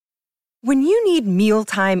When you need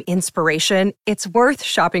mealtime inspiration, it's worth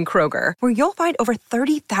shopping Kroger, where you'll find over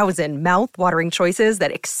 30,000 mouth-watering choices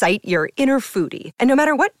that excite your inner foodie. And no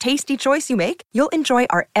matter what tasty choice you make, you'll enjoy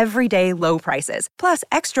our everyday low prices, plus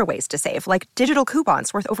extra ways to save, like digital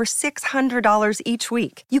coupons worth over $600 each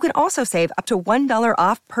week. You can also save up to $1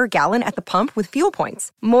 off per gallon at the pump with fuel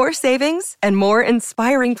points. More savings and more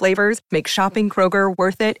inspiring flavors make shopping Kroger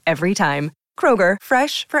worth it every time. Kroger,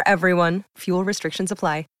 fresh for everyone. Fuel restrictions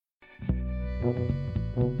apply.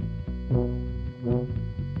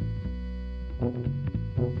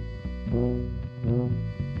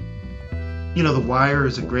 You know, The Wire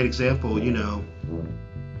is a great example. You know,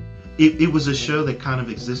 it was a show that kind of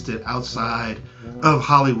existed outside of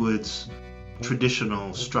Hollywood's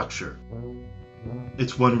traditional structure.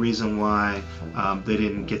 It's one reason why they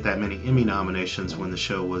didn't get that many Emmy nominations when the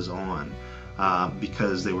show was on,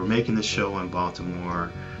 because they were making the show in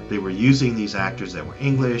Baltimore. They were using these actors that were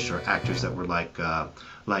English, or actors that were like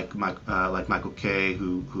Michael Kay,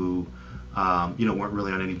 who weren't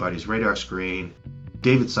really on anybody's radar screen.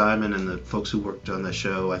 David Simon and the folks who worked on the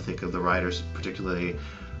show, I think of the writers particularly,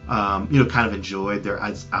 kind of enjoyed their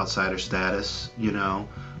outsider status,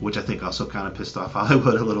 which I think also kind of pissed off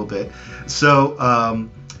Hollywood a little bit. So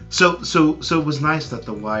it was nice that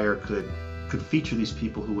The Wire could feature these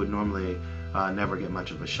people who would normally never get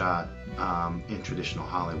much of a shot in traditional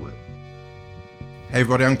Hollywood. Hey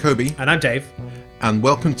everybody, I'm Kobe. And I'm Dave. And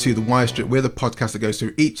welcome to The Wire Strip. We're the podcast that goes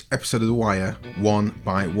through each episode of The Wire one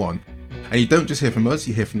by one. And you don't just hear from us,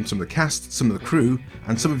 you hear from some of the cast, some of the crew,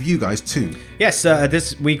 and some of you guys too. Yes,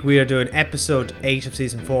 this week we are doing episode 8 of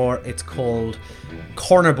season 4. It's called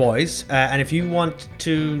Corner Boys. And if you want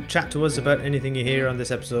to chat to us about anything you hear on this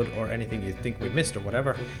episode, or anything you think we've missed or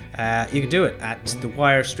whatever, you can do it at The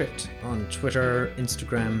Wire Stripped on Twitter,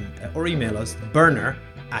 Instagram, or email us,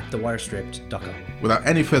 burner@thewirestripped.com. Without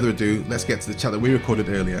any further ado, let's get to the chat that we recorded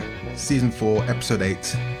earlier. Season 4, episode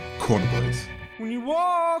 8, Corner Boys. When you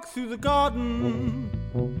walk through the garden,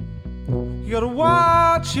 you gotta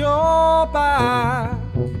watch your back.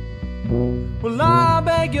 Well, I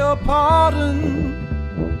beg your pardon.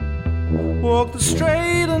 Walk the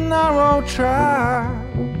straight and narrow track.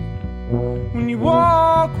 When you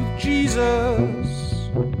walk with Jesus,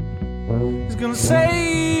 He's gonna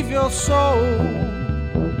save your soul.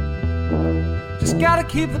 Just gotta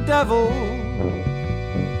keep the devil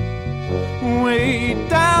way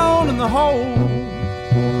down in the hole.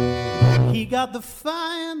 He got the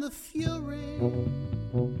fire and the fury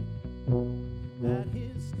at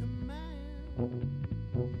his command.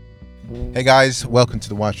 Hey guys, welcome to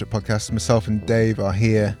the Wire Strip podcast. Myself and Dave are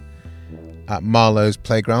here at Marlowe's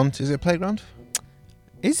playground. Is it a playground?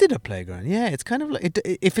 Is it a playground? Yeah, it's kind of like,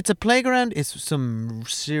 if it's a playground, it's some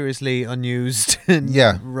seriously unused and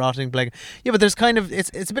rotting playground. Yeah, but there's kind of,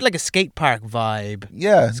 it's a bit like a skate park vibe.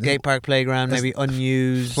 Yeah. Skate park playground, maybe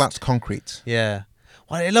unused. Flat concrete. Yeah.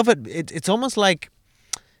 Well, I love it. It's almost like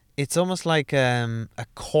a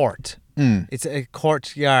court. It's a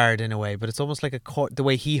courtyard in a way, but it's almost like a court, the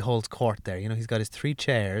way he holds court there. He's got his 3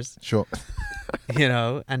 chairs. Sure.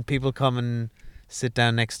 And people come and sit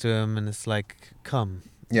down next to him, and it's like, come.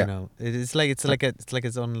 Yeah. It's like its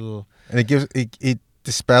own little. And it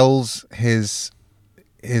dispels his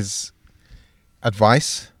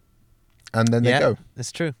advice, and then they go.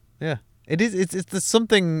 It's true. Yeah. It is. There's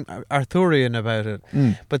something Arthurian about it,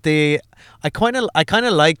 but I kind of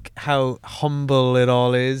like how humble it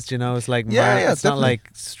all is. It's like it's definitely not like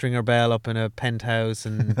Stringer Bell up in a penthouse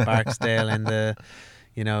in Barksdale in the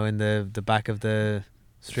back of the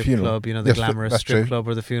strip club. The glamorous strip club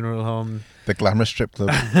or the funeral home. The glamorous strip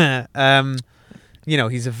club.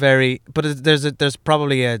 He's a very, but there's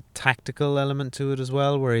probably a tactical element to it as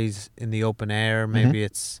well, where he's in the open air. Maybe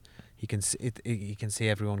he can see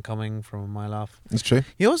everyone coming from a mile off. It's true.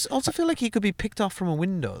 You also feel like he could be picked off from a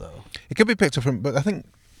window, though. It could be picked off but I think,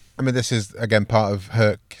 this is again part of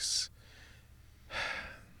Herc's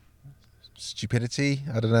stupidity.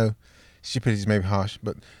 I don't know. Stupidity is maybe harsh,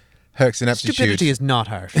 but Herc's ineptitude. Stupidity is not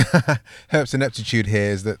harsh. Herc's ineptitude here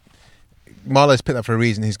is that Marlowe's picked that for a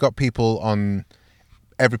reason. He's got people on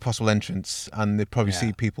every possible entrance, and they probably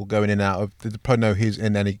see people going in and out of. They probably know who's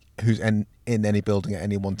in any building at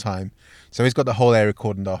any one time. So he's got the whole area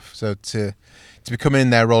cordoned off. So to be coming in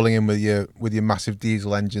there, rolling in with your massive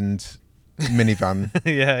diesel engined minivan.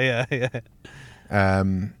 Yeah.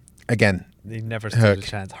 Again, he never stood a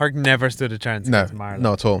chance. Herc never stood a chance against Marlowe.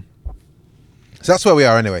 No, not at all. So that's where we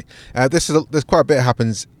are anyway. There's quite a bit that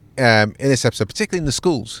happens in this episode, particularly in the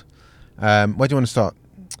schools. Where do you want to start,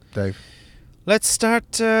 Dave? Let's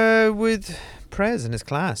start with Prez in his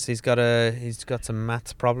class. He's got some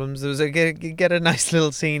maths problems. You get a nice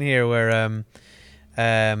little scene here where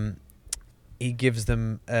he gives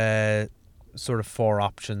them sort of 4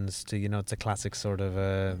 options to, it's a classic sort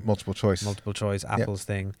of multiple choice apples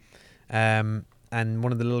thing. And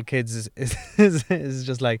one of the little kids is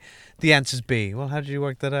just like, the answer's B. Well, how did you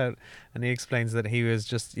work that out? And he explains that he was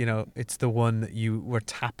just, it's the one that you were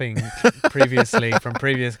tapping previously from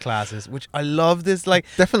previous classes, which I love this. Like,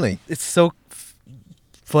 definitely. It's so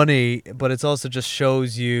funny, but it also just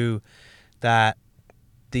shows you that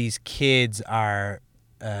these kids are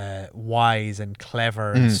wise and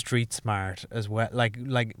clever and street smart as well. Like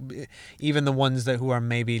even the ones who are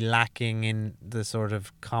maybe lacking in the sort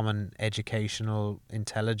of common educational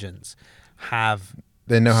intelligence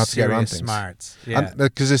they know how to get around things. Smarts, yeah.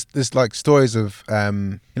 Because there's like stories of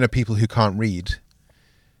people who can't read.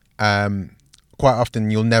 Quite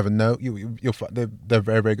often you'll never know. They're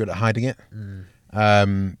very, very good at hiding it.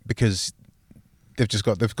 Because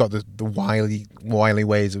they've got the wily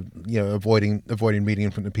ways of avoiding reading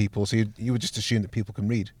in front of people. So you would just assume that people can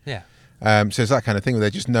read. Yeah. So it's that kind of thing where they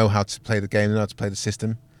just know how to play the game, they know how to play the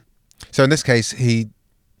system. So in this case, he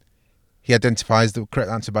identifies the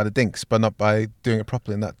correct answer by the dinks, but not by doing it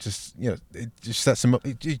properly, and that just it just sets them up.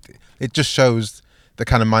 It just shows the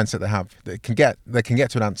kind of mindset they have. They can get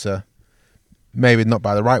to an answer, maybe not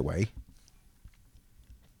by the right way,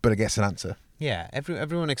 but it gets an answer. Yeah,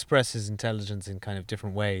 everyone expresses intelligence in kind of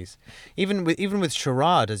different ways. Even with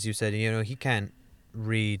Sherrod, as you said, he can't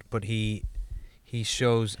read, but he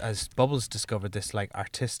shows, as Bubbles discovered, this like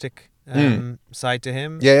artistic side to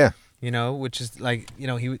him. Yeah. Which is like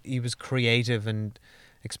he was creative and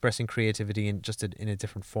expressing creativity in a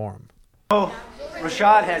different form. Oh,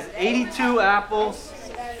 Rashad has 82 apples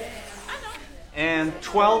and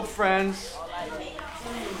 12 friends,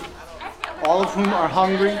 all of whom are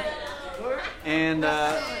hungry. And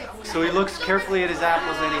so he looks carefully at his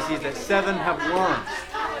apples and he sees that 7 have worms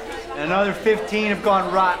and another 15 have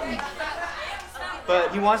gone rotten.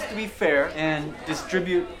 But he wants to be fair and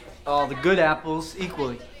distribute all the good apples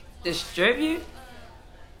equally. Distribute?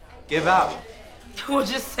 Give out. Well,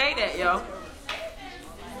 just say that, yo.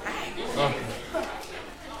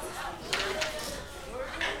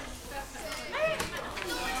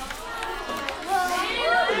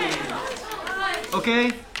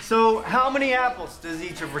 Okay, so how many apples does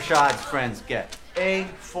each of Rashad's friends get? A,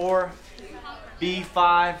 4, B,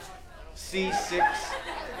 5, C, 6,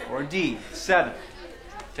 or D, 7?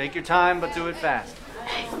 Take your time, but do it fast.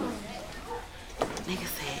 Nigga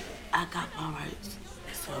said, I got my rights.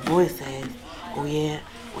 So a boy said, oh yeah,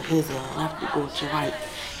 well his left will go to your right.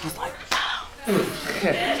 He was like, wow.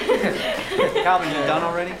 Calvin, you done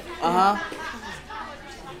already? Uh-huh.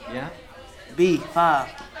 Yeah? B, 5.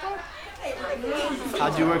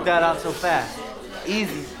 How'd you work that out so fast?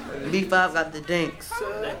 Easy. B5 got the dinks.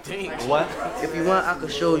 What? If you want, I can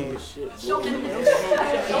show you.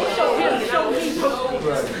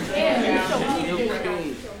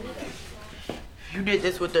 You did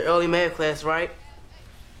this with the early math class, right?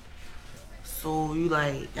 So you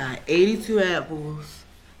like got 82 apples,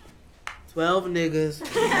 12 niggas,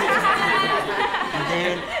 and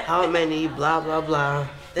then how many, blah, blah, blah.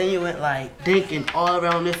 Then you went like dinking all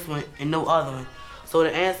around this one and no other one. So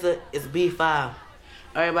the answer is B5.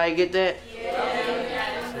 Everybody get that?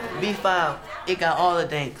 Yeah. B5, it got all the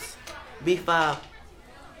dinks. B5,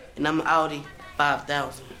 and I'm an Audi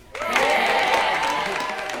 5000.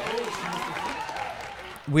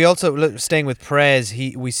 We also, staying with Prez,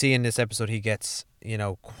 we see in this episode he gets,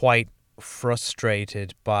 quite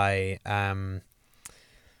frustrated by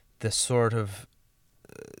the sort of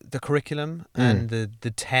the curriculum and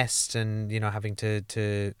the test, and having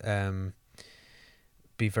to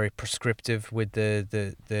be very prescriptive with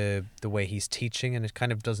the way he's teaching, and it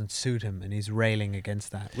kind of doesn't suit him, and he's railing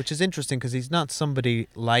against that, which is interesting because he's not somebody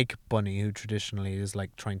like Bunny who traditionally is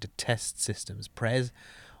like trying to test systems. Prez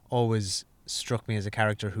always struck me as a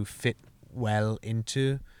character who fit well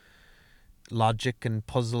into logic and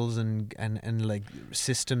puzzles and like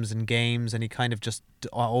systems and games, and he kind of just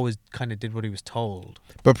always kind of did what he was told.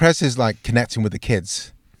 But Prez is like connecting with the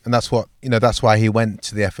kids, and that's what that's why he went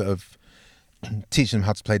to the effort of teaching them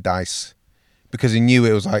how to play dice, because he knew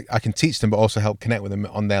it was like, I can teach them but also help connect with them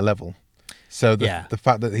on their level. So the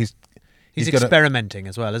fact that he's experimenting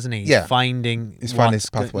as well, isn't he? He's finding his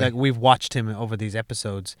pathway. Like we've watched him over these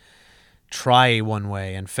episodes try one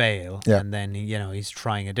way and fail, and then he's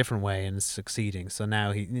trying a different way and succeeding. So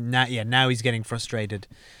now he's getting frustrated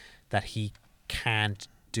that he can't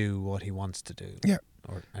do what he wants to do,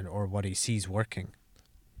 or what he sees working.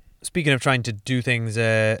 Speaking of trying to do things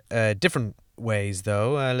a different ways,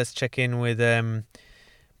 though. Let's check in with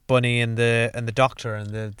Bunny and the doctor and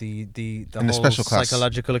the whole special class.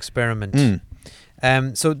 psychological experiment.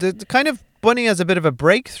 So the kind of Bunny has a bit of a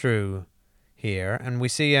breakthrough here, and we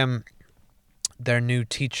see their new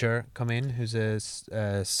teacher come in, who's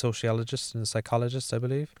a sociologist and a psychologist, I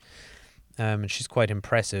believe. And she's quite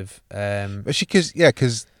impressive. But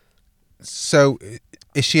because so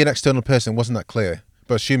is she an external person? Wasn't that clear?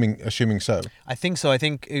 But assuming so. I think so. I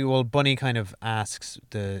think Bunny kind of asks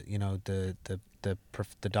the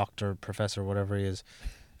doctor, professor, whatever he is,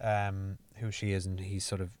 who she is, and he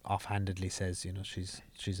sort of offhandedly says,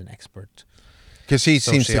 she's an expert. Because she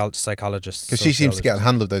seems psychologist. Because she seems to get a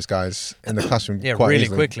handle of those guys in the classroom quite really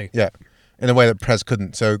easily. Quickly. Yeah, in a way that Prez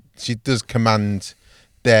couldn't. So she does command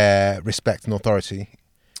their respect and authority.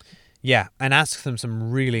 Yeah, and asks them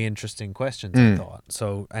some really interesting questions, I thought.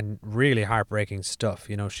 So, and really heartbreaking stuff.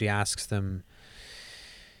 She asks them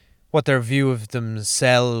what their view of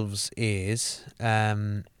themselves is,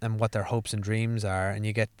 and what their hopes and dreams are. And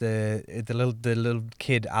you get the little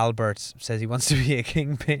kid Albert says he wants to be a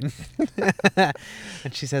kingpin,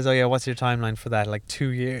 and she says, "Oh yeah, what's your timeline for that? Like 2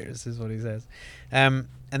 years," is what he says. And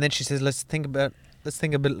then she says, "Let's think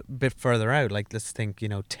a bit further out. Like let's think,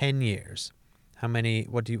 10 years. How many?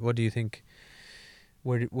 What do you think?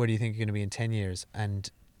 Where do you think you're going to be in 10 years?" And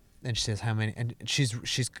she says, "How many?" And she's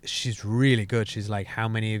really good. She's like, "How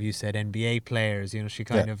many of you said NBA players?" She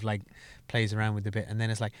kind of like plays around with the bit, and then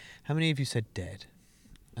it's like, "How many of you said dead?"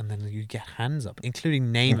 And then you get hands up,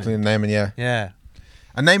 including Naaman. Yeah. Yeah.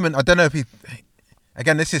 And Naaman, I don't know if he.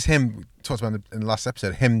 Again, this is him. We talked about in the last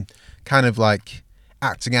episode. Him kind of like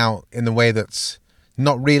acting out in the way that's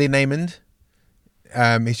not really Naaman.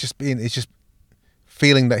 He's just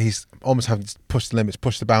feeling that he's almost having to push the limits,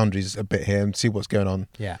 push the boundaries a bit here and see what's going on.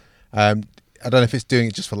 Yeah. I don't know if it's doing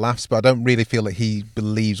it just for laughs, but I don't really feel that he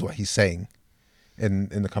believes what he's saying in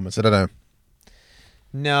the comments. I don't know.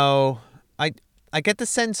 No, I get the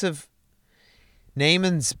sense of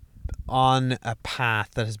Naaman's on a path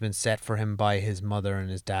that has been set for him by his mother and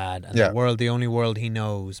his dad and the only world he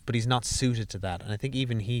knows, but he's not suited to that. And I think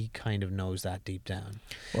even he kind of knows that deep down.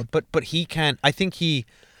 Well, but he can't. I think he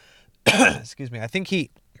excuse me. I think he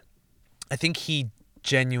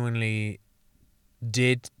genuinely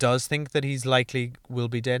does think that he's likely will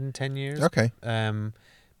be dead in 10 years. Okay.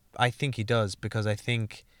 I think he does, because I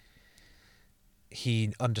think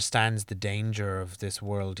he understands the danger of this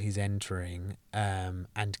world he's entering, and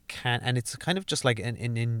it's kind of just like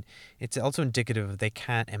it's also indicative of they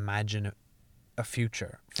can't imagine a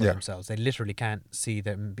future for themselves. They literally can't see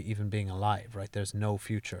them even being alive, right? There's no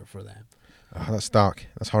future for them. Oh, that's dark.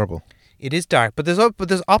 That's horrible. It is dark, but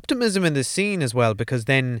there's optimism in this scene as well, because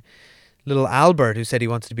then little Albert, who said he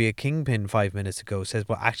wants to be a kingpin 5 minutes ago, says,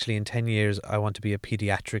 "Well, actually, in 10 years, I want to be a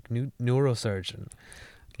pediatric neurosurgeon,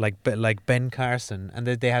 like Ben Carson." And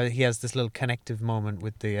he has this little connective moment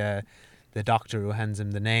with the doctor who hands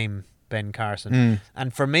him the name Ben Carson.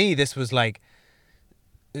 And for me, this was like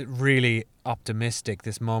really optimistic,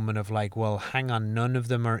 this moment of like, well, hang on, none of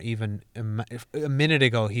them are even a minute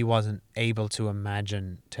ago he wasn't able to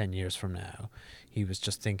imagine 10 years from now. He was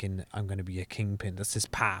just thinking, I'm going to be a kingpin. That's his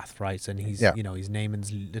path, right? And he's he's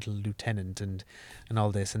Naaman's little lieutenant and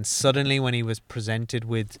all this. And suddenly when he was presented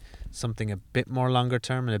with something a bit more longer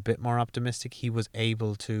term and a bit more optimistic, he was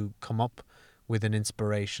able to come up with an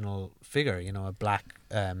inspirational figure, a black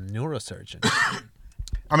neurosurgeon.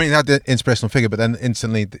 I mean, he had the inspirational figure, but then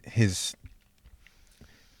instantly that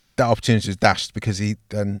opportunity was dashed because he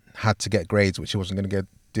then had to get grades, which he wasn't going to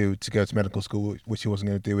do to go to medical school, which he wasn't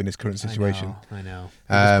going to do in his current situation. I know.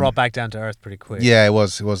 He was brought back down to earth pretty quick. Yeah, it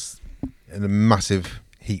was in a massive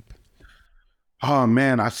heap. Oh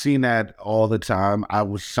man, I've seen that all the time. I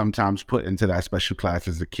was sometimes put into that special class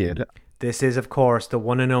as a kid. This is, of course, the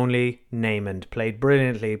one and only Naaman, played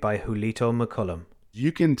brilliantly by Hulito McCullum.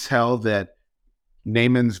 You can tell that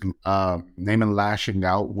Naaman lashing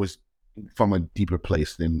out was from a deeper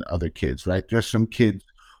place than other kids, right? There's some kids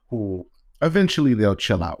who eventually they'll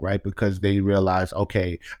chill out, right? Because they realize,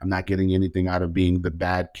 okay, I'm not getting anything out of being the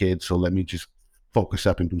bad kid, so let me just focus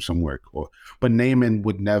up and do some work. But Naaman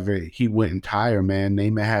would never, he wouldn't tire, man.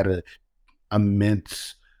 Naaman had a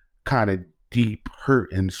immense kind of deep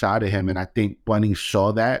hurt inside of him. And I think Bunny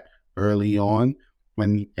saw that early on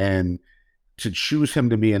and to choose him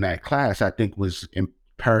to be in that class, I think was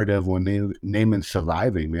imperative on Naaman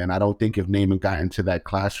surviving, man. I don't think if Naaman got into that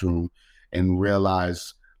classroom and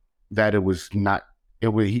realized that it was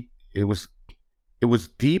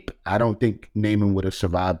deep, I don't think Naaman would have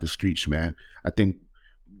survived the streets, man. I think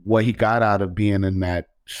what he got out of being in that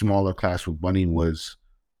smaller class with Bunny was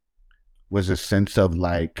a sense of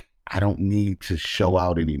like, I don't need to show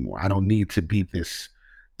out anymore. I don't need to be this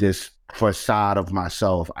facade of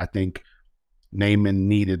myself. I think Naaman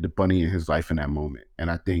needed the bunny in his life in that moment. And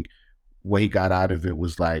I think what he got out of it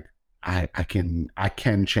was like, I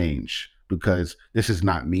can change because this is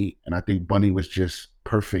not me. And I think Bunny was just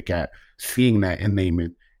perfect at seeing that in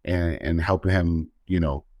Naaman and helping him,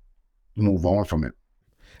 move on from it.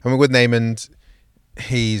 I mean, with Naaman,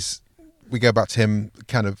 we go back to him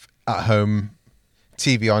kind of at home,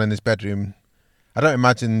 TV on in his bedroom. I don't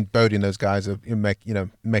imagine Bodhi and those guys are making up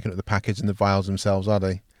the package and the vials themselves, are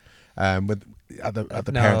they? With at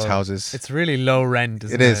the parents' houses. It's really low rent,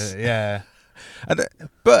 isn't it? It is. Yeah.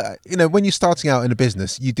 But when you're starting out in a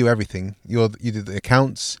business, you do everything. You do the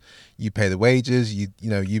accounts, you pay the wages, you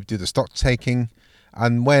do the stock taking,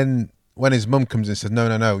 and when his mum comes in and says,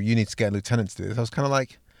 no, you need to get a lieutenant to do this, I was kind of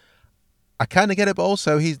like, I kind of get it, but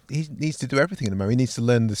also he needs to do everything in the moment. He needs to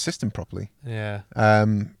learn the system properly. Yeah.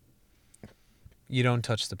 You don't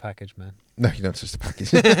touch the package, man. No, you don't touch the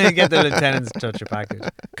package. Get the lieutenants to touch your package.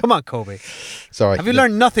 Come on, Kobe. Sorry. Have you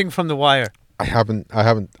learned nothing from The Wire? I haven't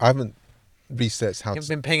researched You haven't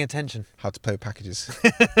been paying attention. How to play with packages.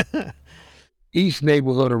 Each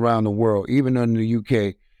neighborhood around the world, even in the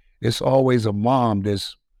UK, it's always a mom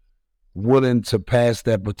that's willing to pass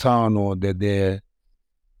that baton on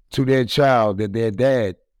to their child that their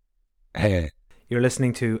dad had. You're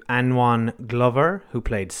listening to Anwan Glover, who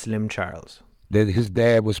played Slim Charles. That his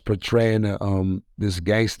dad was portraying this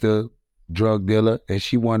gangster drug dealer, and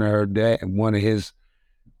she wanted her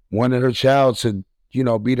child to,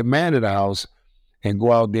 be the man of the house and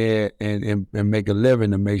go out there and make a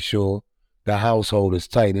living to make sure the household is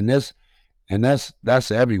tight. And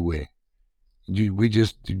that's everywhere. We're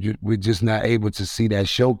just not able to see that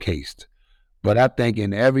showcased. But I think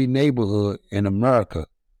in every neighborhood in America,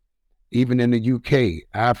 even in the UK,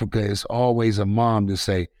 Africa, is always a mom to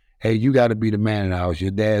say, hey, you got to be the man in the house.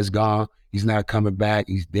 Your dad's gone. He's not coming back.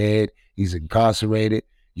 He's dead. He's incarcerated.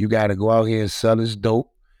 You got to go out here and sell his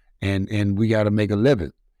dope, and we got to make a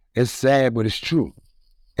living. It's sad, but it's true.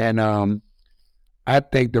 And I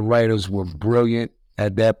think the writers were brilliant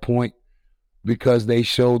at that point because they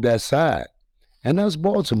showed that side. And that's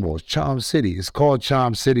Baltimore, Charm City. It's called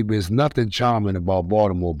Charm City, but there's nothing charming about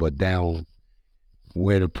Baltimore but down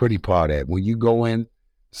where the pretty part at. When you go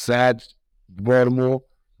inside Baltimore,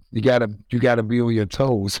 you gotta be on your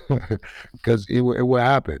toes because it will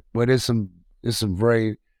happen. But there's some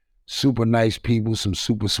very super nice people, some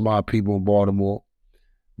super smart people in Baltimore.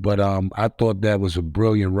 But I thought that was a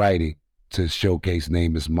brilliant writing to showcase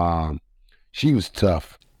Naaman's mom. She was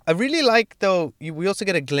tough. I really like, though, we also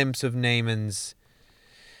get a glimpse of Naaman's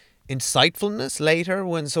insightfulness later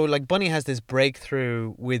Bunny has this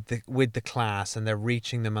breakthrough with the class, and they're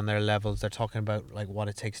reaching them on their levels. They're talking about like what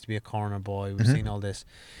it takes to be a corner boy. We've seen all this.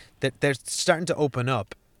 They're starting to open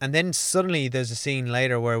up, and then suddenly there's a scene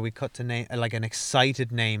later where we cut to like an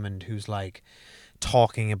excited Naaman who's like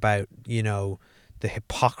talking about the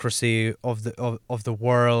hypocrisy of the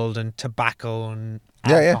world, and tobacco and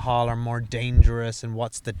alcohol are more dangerous, and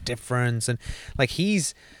what's the difference, and like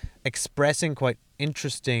he's expressing quite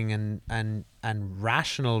interesting and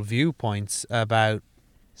rational viewpoints about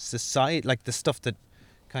society, like the stuff that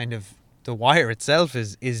kind of The Wire itself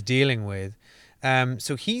is dealing with.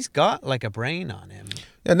 So he's got like a brain on him.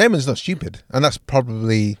 Yeah, Naaman's not stupid, and that's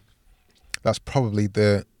probably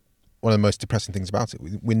the one of the most depressing things about it.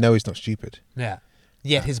 We know he's not stupid. Yeah.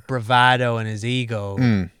 Yet his bravado and his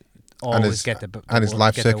ego always get his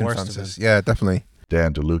life circumstances. Yeah, definitely.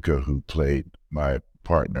 Dan DeLuca, who played my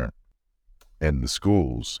partner in the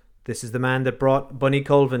schools. This is the man that brought Bunny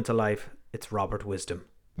Colvin to life. It's Robert Wisdom.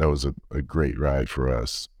 That was a great ride for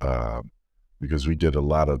us because we did a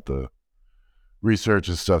lot of the research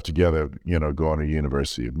and stuff together, going to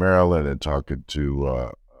University of Maryland and talking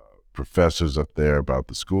to professors up there about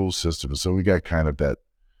the school system. So we got kind of that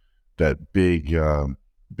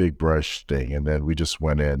big brush thing. And then we just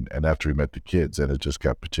went in, and after we met the kids, and it just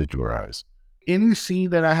got particularized. Any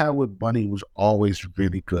scene that I had with Bunny was always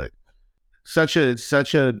really good. Such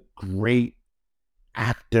a great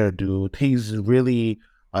actor, dude. He's really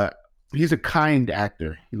he's a kind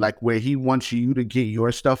actor. Like where he wants you to get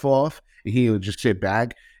your stuff off, and he'll just sit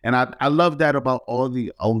back. And I love that about all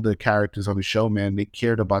the older characters on the show, man. They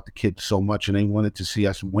cared about the kids so much, and they wanted to see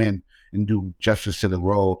us win and do justice to the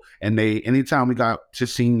role. And anytime we got to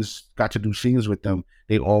do scenes with them,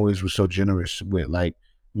 they always were so generous with like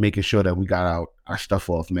making sure that we got our stuff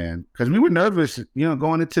off, man. Because we were nervous,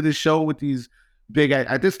 going into the show with these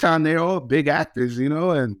at this time they're all big actors,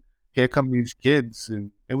 and here come these kids,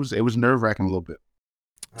 and it was nerve-wracking a little bit.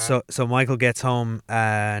 So Michael gets home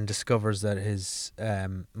and discovers that his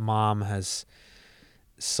mom has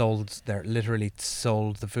literally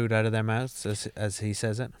sold the food out of their mouths, as he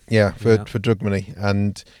says it. Yeah, for drug money.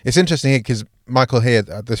 And it's interesting here because Michael here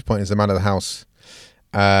at this point is the man of the house,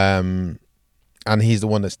 and he's the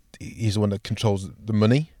one that controls the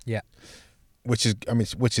money. Yeah, which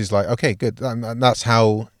is like, okay, good, and that's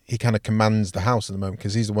how he kind of commands the house at the moment,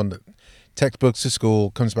 because he's the one that takes Bugs to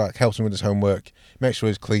school, comes back, helps him with his homework, makes sure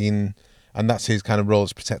he's clean, and that's his kind of role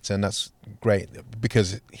as protector, and that's great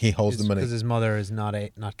because he holds the money. Because his mother is not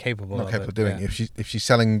capable of doing it. Yeah. If she's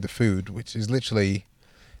selling the food, which is literally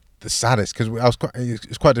the saddest, because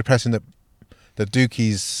it's quite depressing that the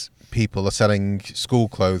Dookie's people are selling school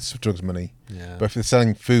clothes for drugs money. Yeah. But if they're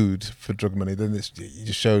selling food for drug money, then it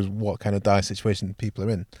just shows what kind of dire situation people are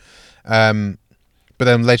in. But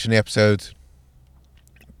then later in the episode,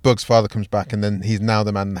 Bug's father comes back, and then he's now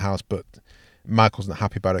the man in the house, but Michael's not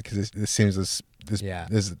happy about it because it seems there's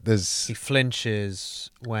he flinches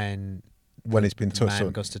when he's been touched. Man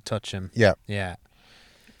goes to touch him. Yeah. Yeah.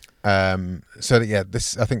 I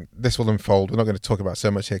think this will unfold. We're not going to talk about so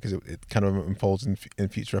much here because it kind of unfolds in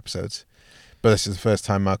future episodes. But this is the first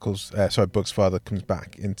time Bug's father comes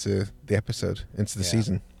back into the episode, into the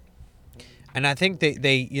season. And I think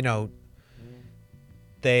they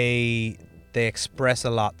express a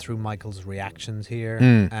lot through Michael's reactions here,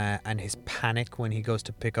 and his panic when he goes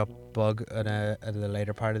to pick up Bug at the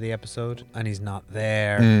later part of the episode, and he's not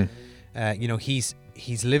there.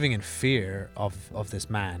 He's living in fear of this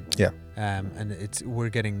man. Yeah. And we're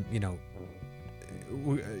getting,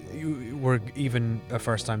 we're even a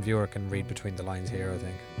first-time viewer can read between the lines here, I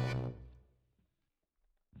think.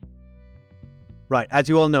 Right, as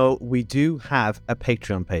you all know, we do have a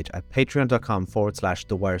Patreon page at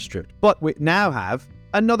patreon.com/TheWireStripped. But we now have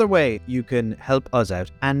another way you can help us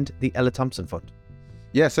out and the Ella Thompson Fund.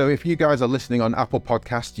 Yeah, so if you guys are listening on Apple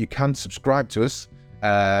Podcasts, you can subscribe to us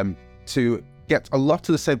to get a lot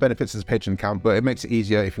of the same benefits as a Patreon account, but it makes it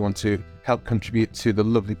easier if you want to help contribute to the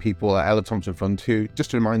lovely people at Ella Thompson Fund, who,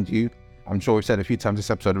 just to remind you, I'm sure we've said a few times this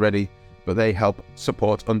episode already, but they help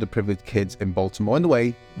support underprivileged kids in Baltimore in the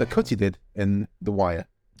way that Cutty did in The Wire.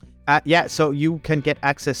 So you can get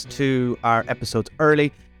access to our episodes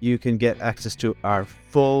early. You can get access to our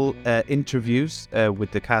full interviews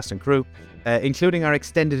with the cast and crew, including our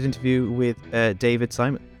extended interview with David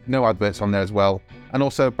Simon. No adverts on there as well. And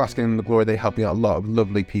also, basking in the glory, they help out a lot of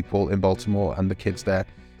lovely people in Baltimore and the kids there.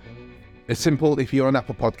 It's simple. If you're on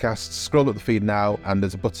Apple Podcasts, scroll up the feed now, and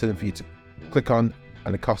there's a button for you to click on,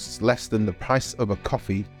 and it costs less than the price of a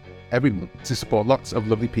coffee every month to support lots of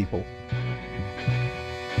lovely people.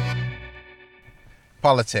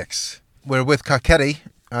 Politics. We're with Carcetti,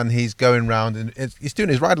 and he's going round, and he's doing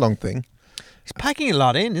his ride-along thing. He's packing a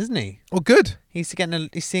lot in, isn't he? Oh, good. He's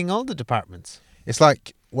seeing all the departments. It's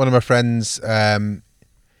like one of my friends.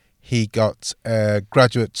 He got a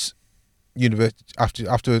graduate university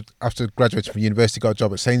after graduating from university, got a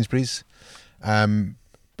job at Sainsbury's.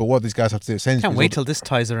 But what these guys have to do at Sainsbury's... Can't wait till this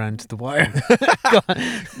ties around to The Wire.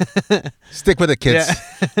 Stick with it, kids.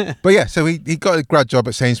 Yeah. But yeah, so he got a grad job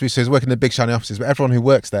at Sainsbury's, so he's working in the big shiny offices, but everyone who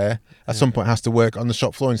works there at some point has to work on the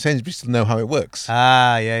shop floor in Sainsbury's to know how it works.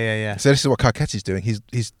 Yeah. So this is what Carcetti's doing. He's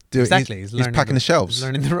doing exactly. He's packing the shelves. He's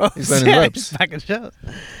learning the ropes. He's learning the ropes. He's packing the shelves.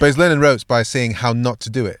 But he's learning ropes by seeing how not to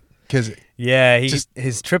do it. His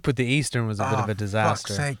trip with the Eastern was a bit of a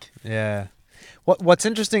disaster. Fuck's sake. Yeah. What's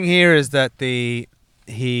interesting here is that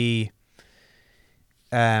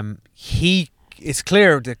it's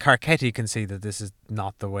clear that Carcetti can see that this is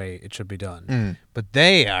not the way it should be done. But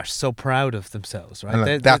they are so proud of themselves, right?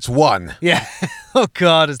 Like, that's one. Yeah. Oh,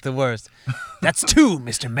 God, it's the worst. That's two,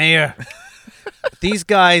 Mr. Mayor. These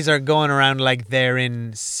guys are going around like they're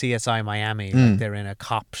in CSI Miami, like they're in a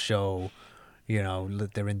cop show,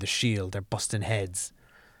 they're in The Shield, they're busting heads.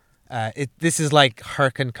 This is like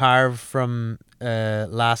Herc and Carve from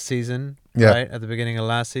last season, right? At the beginning of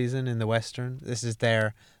last season in the Western. This is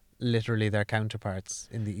literally their counterparts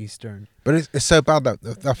in the Eastern. But it's so bad that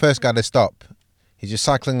the first guy to stop, he's just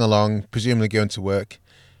cycling along, presumably going to work,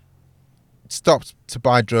 stops to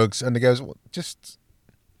buy drugs, and he goes, well, just...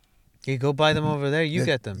 You go buy them over there, you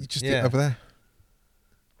get them. You just get over there.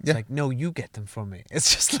 It's like, no, you get them from me.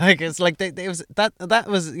 It's just like, that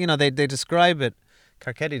was, they describe it,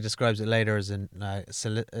 Carcetti describes it later as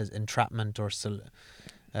as entrapment or something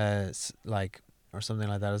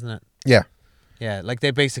like that, isn't it? Yeah. Yeah, like they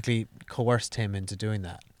basically coerced him into doing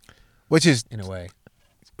that. Which is, in a way,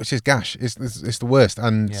 gash. It's the worst.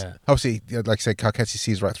 And obviously, like I said, Carcetti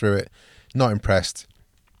sees right through it. Not impressed.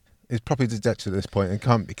 He's probably dejected at this point.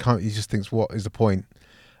 He just thinks, what is the point?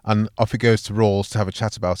 And off he goes to Rawls to have a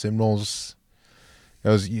chat about it. And Rawls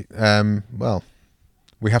goes, well,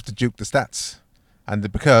 we have to juke the stats. And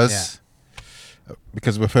because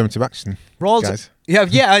of affirmative action, Rawls, guys.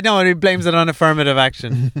 Yeah, I know, and he blames it on affirmative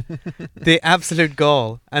action. The absolute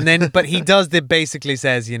goal. And then, but he basically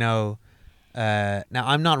says, now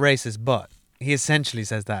I'm not racist, but he essentially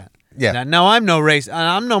says that. Yeah. Now I'm no racist, and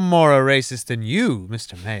I'm no more a racist than you,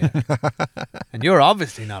 Mr. Mayor. And you're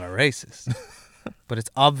obviously not a racist. But it's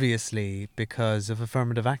obviously because of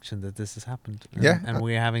affirmative action that this has happened. And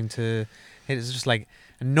we're having to... It's just like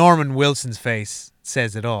Norman Wilson's face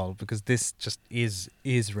says it all, because this just is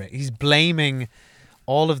he's blaming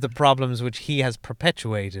all of the problems which he has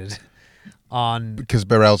perpetuated on... Because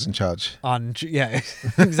Burrell's in charge. Yeah,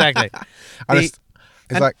 exactly. It's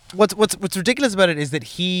like... What's ridiculous about it is that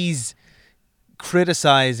he's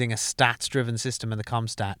criticizing a stats-driven system in the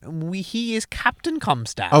Comstat. He is Captain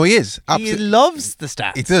Comstat. Oh, he is. He loves the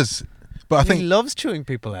stats. He does. But I think he loves chewing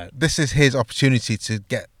people out. This is his opportunity to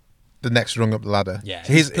get the next rung up the ladder. Yeah,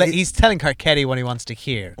 he's telling Carcetti what he wants to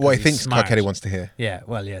hear. What he thinks Carcetti wants to hear. Yeah,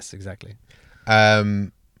 well, yes, exactly.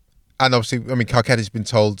 And obviously, I mean, Carcetti's been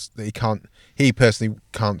told that he personally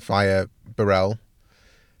can't fire Burrell,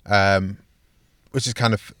 which is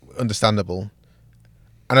kind of understandable.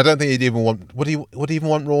 And I don't think he'd even want... Would he even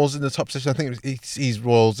want Rawls in the top position? I think he sees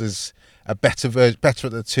Rawls as a better at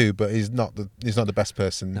the two, but he's not the best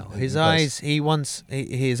person. No, his eyes. He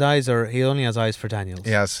only has eyes for Daniels.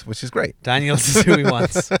 He has, which is great. Daniels is who he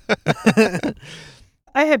wants.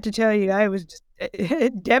 I have to tell you, I was just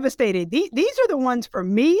devastated. These are the ones for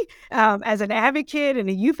me, as an advocate and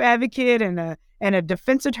a youth advocate and a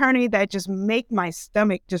defense attorney, that just make my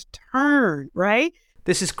stomach just turn, right?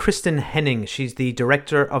 This is Kristen Henning. She's the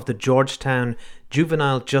director of the Georgetown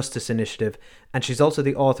Juvenile Justice Initiative, and she's also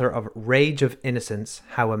the author of Rage of Innocence: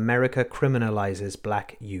 How America Criminalizes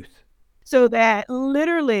Black Youth. So that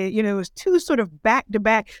literally, it was two sort of back to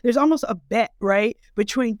back. There's almost a bet, right,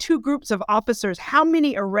 between two groups of officers. How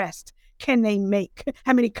many arrests can they make?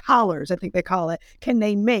 How many collars, I think they call it, can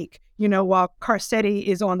they make, while Carcetti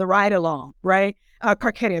is on the ride along, right?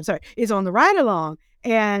 Carcetti, is on the ride along.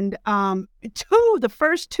 And the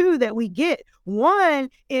first two that we get, one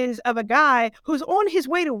is of a guy who's on his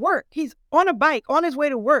way to work. He's on a bike on his way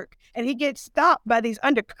to work, and he gets stopped by these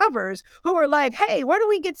undercovers who are like, hey, where do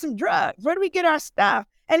we get some drugs? Where do we get our stuff?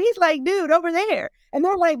 And he's like, dude, over there. And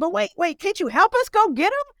they're like, but wait, can't you help us go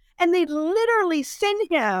get him? And they literally send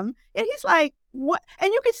him, and he's like, what?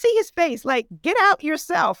 And you can see his face, like, get out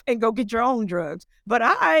yourself and go get your own drugs. But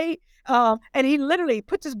and he literally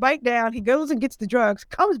puts his bike down. He goes and gets the drugs,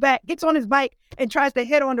 comes back, gets on his bike, and tries to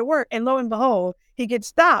head on to work. And lo and behold, he gets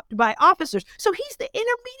stopped by officers. So he's the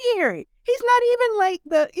intermediary. He's not even like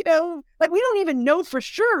we don't even know for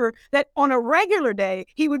sure that on a regular day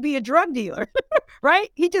he would be a drug dealer, right?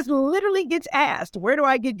 He just literally gets asked, where do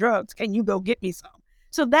I get drugs? Can you go get me some?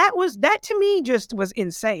 So that to me just was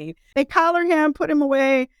insane. They collar him, put him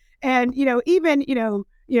away. And, even,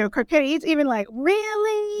 Carcetti, he's even like,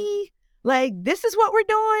 really? Like, this is what we're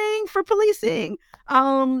doing for policing.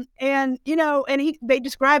 They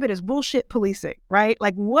describe it as bullshit policing, right?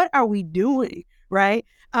 Like, what are we doing, right?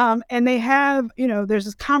 And they have, there's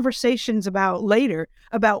this conversations later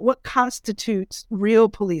about what constitutes real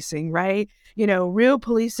policing, right? Real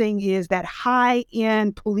policing is that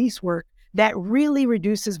high-end police work that really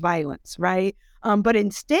reduces violence, right? But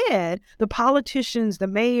instead, the politicians, the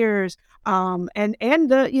mayors, and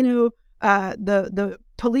the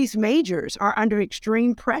police majors are under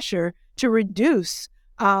extreme pressure to reduce,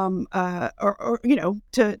 to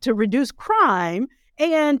reduce crime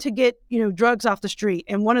and to get, drugs off the street.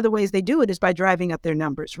 And one of the ways they do it is by driving up their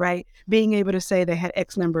numbers, right? Being able to say they had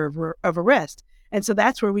X number of arrests. And so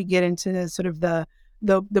that's where we get into sort of the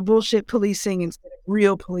bullshit policing instead of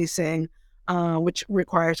real policing, which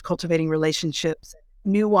requires cultivating relationships,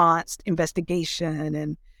 nuanced investigation,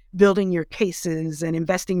 and building your cases and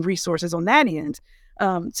investing resources on that end.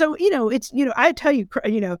 I tell you,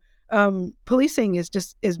 policing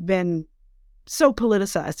has been so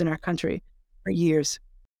politicized in our country for years.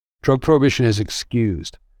 Drug prohibition has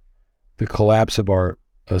excused the collapse of our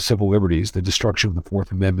civil liberties, the destruction of the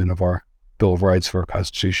Fourth Amendment of our Bill of Rights, for our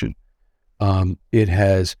Constitution. It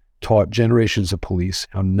has taught generations of police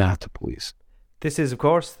how not to police. This is, of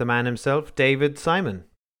course, the man himself, David Simon.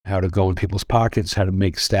 How to go in people's pockets, how to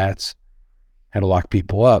make stats, how to lock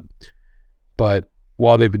people up. But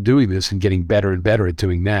while they've been doing this and getting better and better at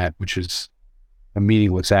doing that, which is a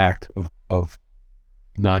meaningless act of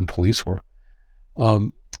non-police work,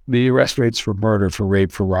 the arrest rates for murder, for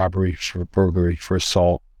rape, for robbery, for burglary, for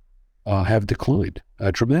assault have declined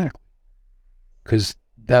dramatically. Because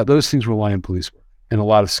those things rely on police work and a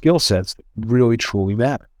lot of skill sets that really truly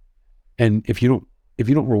matter. And if you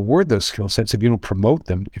don't reward those skill sets, if you don't promote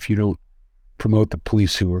them, if you don't promote the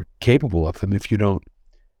police who are capable of them, if you don't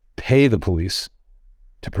pay the police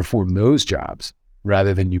to perform those jobs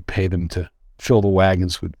rather than you pay them to fill the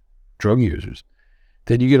wagons with drug users,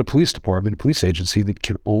 then you get a police department, a police agency that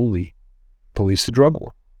can only police the drug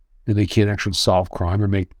war, and they can't actually solve crime or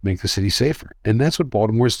make the city safer. And that's what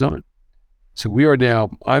Baltimore's done. So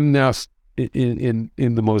I'm now in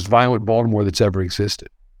the most violent Baltimore that's ever existed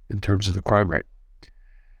in terms of the crime rate.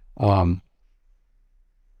 And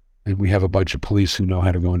we have a bunch of police who know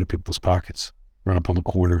how to go into people's pockets, run up on the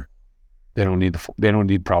corner. They don't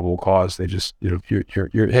need probable cause. They just,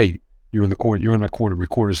 hey, you're in the corner, you're in that corner,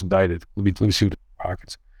 recorder's indicted. Let me see what the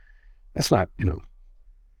pockets. That's not,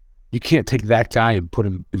 you can't take that guy and put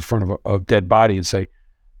him in front of a dead body and say,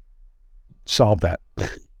 solve that,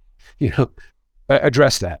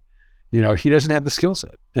 address that. He doesn't have the skill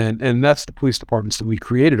set. And that's the police departments that we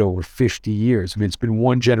created over 50 years. I mean, it's been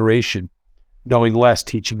one generation knowing less,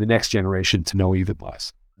 teaching the next generation to know even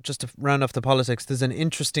less. Just to round off the politics, there's an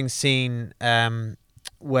interesting scene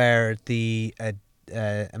where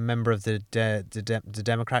a member of the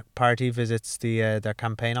Democrat Party visits their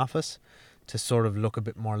campaign office to sort of look a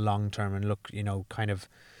bit more long term and look, kind of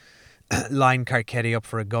line Carcetti up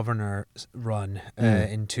for a governor run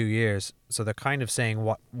in 2 years. So they're kind of saying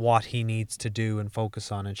what he needs to do and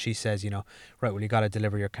focus on. And she says, right, well, you got to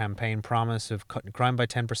deliver your campaign promise of cutting crime by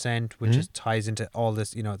 10%, which just ties into all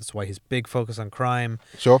this. That's why his big focus on crime.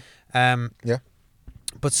 Sure. Yeah.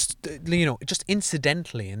 But just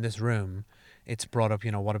incidentally in this room, it's brought up.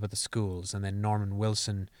 What about the schools? And then Norman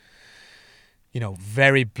Wilson,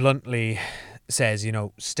 very bluntly says,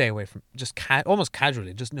 stay away from, just almost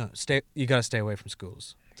casually, just you got to stay away from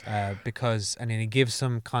schools, because, and then he gives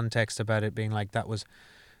some context about it being like that was,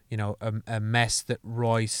 a mess that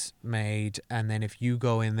Royce made, and then if you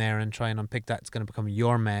go in there and try and unpick that, it's going to become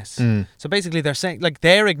your mess. So basically they're saying, like,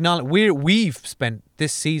 they're acknowledging, we've spent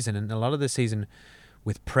this season and a lot of this season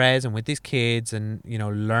with Prez and with these kids and,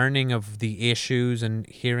 learning of the issues and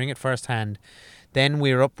hearing it firsthand. Then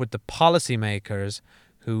we're up with the policymakers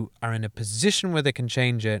who are in a position where they can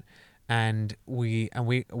change it, and we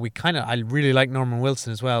kind of, I really like Norman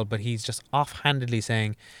Wilson as well, but he's just offhandedly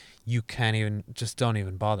saying you can't even, just don't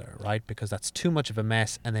even bother, right? Because that's too much of a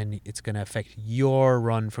mess, and then it's going to affect your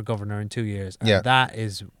run for governor in 2 years. And that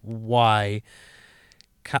is why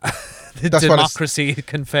democracy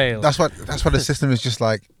can fail. That's what the system is just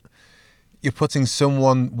like. You're putting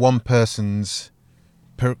one person's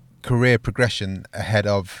career progression ahead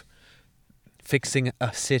of fixing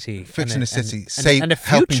a city, and a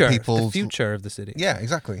future, helping people, the future of the city. Yeah,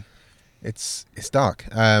 exactly. It's dark.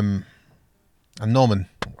 And Norman,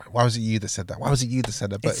 why was it you that said that? Why was it you that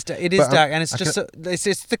said that? But it is dark, and it's just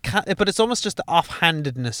but it's almost just the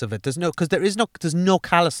offhandedness of it. There's no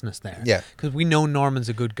callousness there. Yeah, because we know Norman's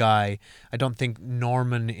a good guy. I don't think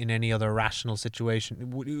Norman in any other rational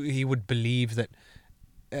situation he would believe that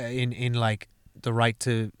in like the right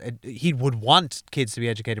to, he would want kids to be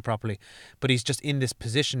educated properly, but he's just in this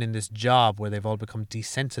position, in this job where they've all become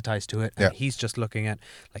desensitized to it, and he's just looking at,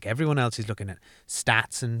 like everyone else, he's looking at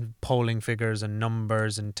stats and polling figures and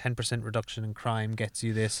numbers, and 10% reduction in crime gets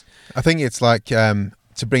you this. I think it's like to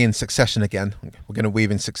bring in Succession again. We're going to weave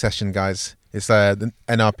in Succession, guys. It's the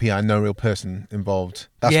NRPI, no real person involved.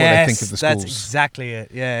 That's what they think of the schools. That's exactly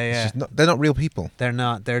it. Yeah. They're not real people. They're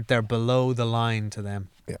not. They're below the line to them.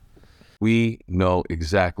 Yeah. We know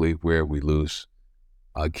exactly where we lose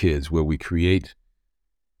our kids, where we create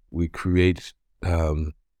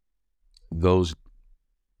those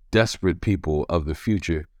desperate people of the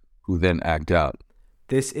future who then act out.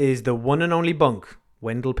 This is the one and only Bunk,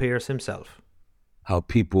 Wendell Pierce himself. How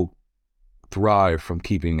people thrive from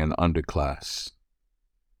keeping an underclass.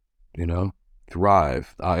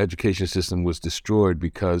 Thrive. Our education system was destroyed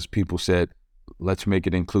because people said, let's make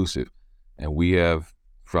it inclusive. And we have,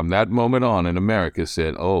 from that moment on in America,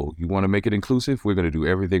 said, oh, you want to make it inclusive? We're going to do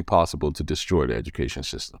everything possible to destroy the education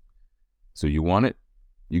system. So you want it?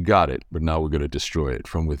 You got it. But now we're going to destroy it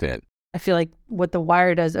from within. I feel like what The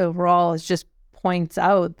Wire does overall is just points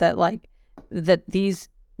out that these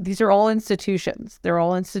are all institutions. They're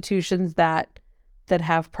all institutions that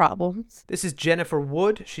have problems. This is Jennifer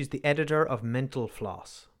Wood. She's the editor of Mental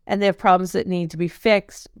Floss. And they have problems that need to be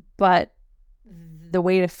fixed, but the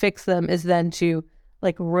way to fix them is then to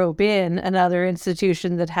rope in another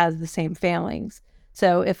institution that has the same failings.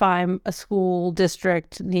 So if I'm a school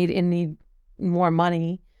district need more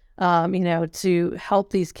money, to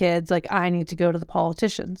help these kids, I need to go to the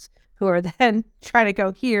politicians who are then trying to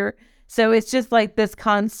go here, So it's just like this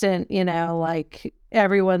constant, like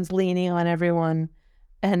everyone's leaning on everyone.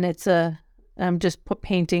 And I'm just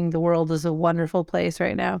painting the world as a wonderful place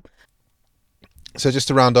right now. So just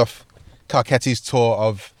to round off Carcetti's tour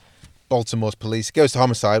of Baltimore's police, he goes to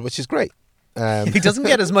homicide, which is great. He doesn't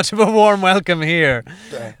get as much of a warm welcome here,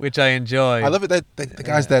 which I enjoy. I love it. The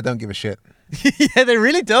guys there don't give a shit. Yeah, they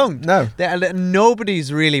really don't. No.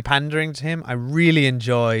 Nobody's really pandering to him. I really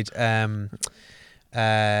enjoyed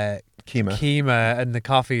Kima and the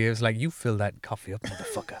coffee. It was like, you fill that coffee up,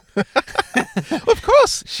 motherfucker. Of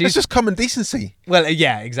course. She's just common decency. Well,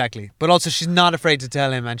 yeah, exactly. But also she's not afraid to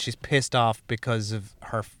tell him, and she's pissed off because of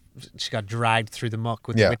she got dragged through the muck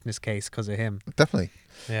with the witness case because of him. Definitely.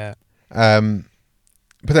 Yeah. But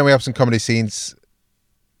then we have some comedy scenes.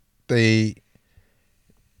 We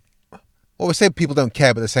say people don't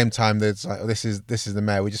care, but at the same time, there's like, this is the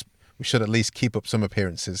mayor. We should at least keep up some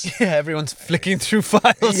appearances. Yeah, everyone's flicking through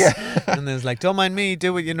files. Yeah. And there's like, don't mind me,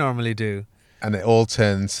 do what you normally do. And it all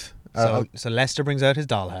turns. So Lester brings out his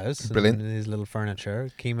dollhouse. Brilliant. And his little furniture.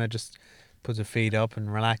 Kima just puts her feet up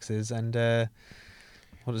and relaxes. And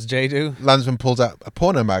what does Jay do? Landsman pulls out a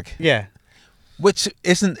porno mag. Yeah. Which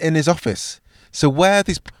isn't in his office. So where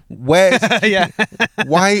is why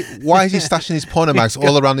is he stashing his porno mags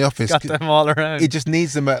all around the office? Got them all around. He just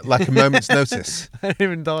needs them at like a moment's notice. I hadn't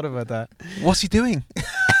even thought about that. What's he doing?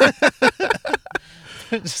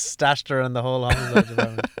 Just stashed her in the whole homicide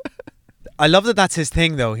department. I love that that's his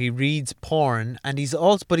thing though. He reads porn, and he's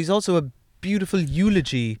also a beautiful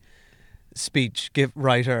eulogy speech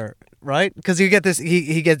writer, right? Because you get this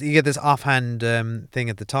you get this offhand thing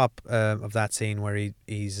at the top of that scene where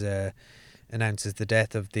he's announces the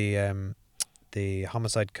death of the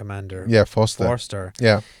homicide commander. Yeah, Forster.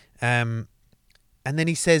 Yeah. And then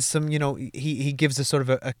he says some, he gives a sort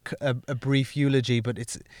of a brief eulogy, but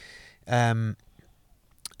it's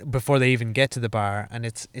before they even get to the bar, and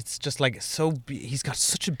it's just like he's got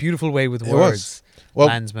such a beautiful way with words. Well,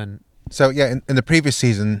 Landsman. So yeah, in the previous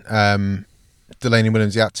season, Delaney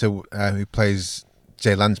Williams, the actor who plays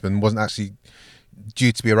Jay Landsman, wasn't actually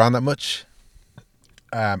due to be around that much.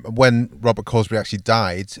 When Robert Colesbury actually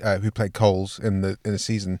died, who played Coles in the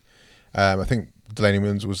season, I think Delaney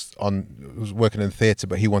Williams was working in the theatre,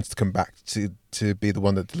 but he wanted to come back to be the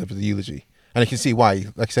one that delivered the eulogy, and you can see why.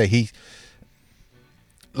 Like I say,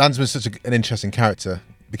 Landsman's such an interesting character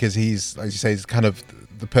because he's, as you say, he's kind of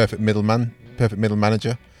the perfect middle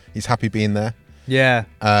manager. He's happy being there. Yeah.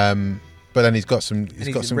 But then he's got some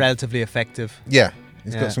relatively effective. Yeah,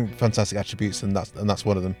 he's got some fantastic attributes, and that's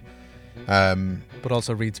one of them. But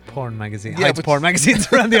also reads porn magazines. Yeah, hides porn magazines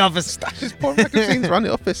around the office. Stashes porn magazines around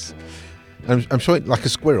the office. I'm sure like a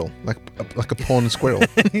squirrel, like a porn squirrel.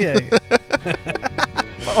 Yeah.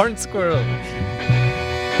 Porn squirrel.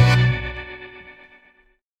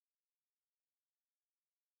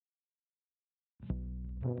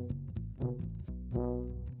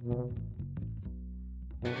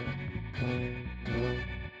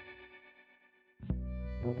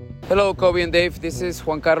 Hello, Kobe and Dave. This is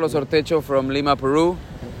Juan Carlos Ortecho from Lima, Peru.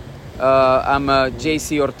 I'm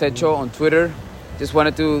JC Ortecho on Twitter. Just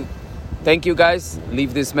wanted to thank you guys.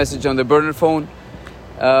 Leave this message on the burner phone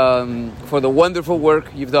for the wonderful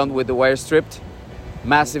work you've done with The Wire Stripped.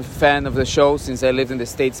 Massive fan of the show since I lived in the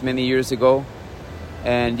States many years ago.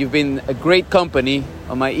 And you've been a great company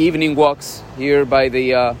on my evening walks here by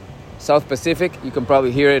the South Pacific. You can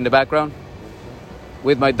probably hear it in the background.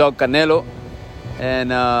 With my dog Canelo.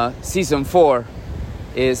 And season 4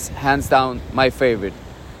 is hands down my favorite.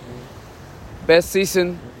 Best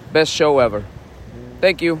season, best show ever.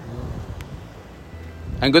 Thank you.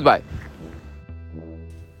 And goodbye.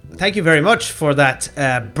 Thank you very much for that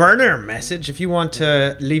burner message. If you want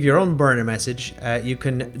to leave your own burner message, you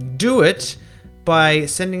can do it by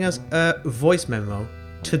sending us a voice memo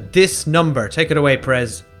to this number. Take it away,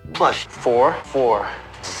 Prez. +4 4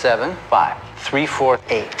 7 5 3 4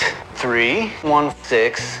 8 3 1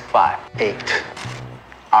 6 5 8.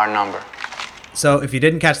 Our number. So if you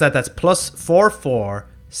didn't catch that, that's +44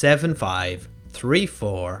 75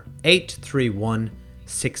 34 831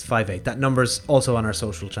 658. That number's also on our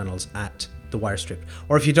social channels at The Wire Stripped.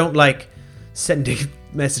 Or if you don't like sending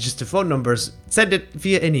messages to phone numbers, send it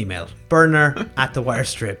via an email.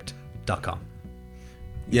 burner@thewirestripped.com.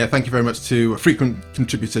 Yeah, thank you very much to frequent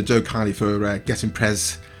contributor Joe Kiley for getting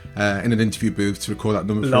Prez in an interview booth to record that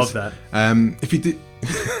number for us. Love that. If you do...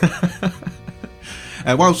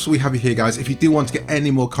 whilst we have you here, guys, if you do want to get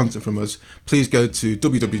any more content from us, please go to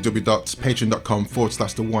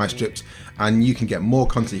www.patreon.com/The Wire Stripped, and you can get more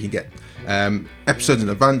content. You can get episodes in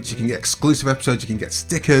advance, you can get exclusive episodes, you can get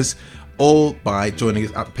stickers, all by joining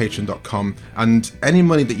us at patreon.com. And any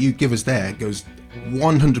money that you give us there goes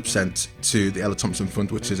 100% to the Ella Thompson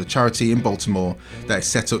Fund, which is a charity in Baltimore that is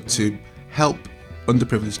set up to help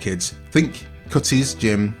underprivileged kids. Think Cutty's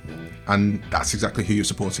Gym, and that's exactly who you're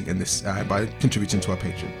supporting in this by contributing to our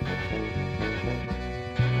Patreon.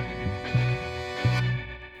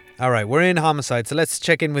 All right, we're in homicide, so let's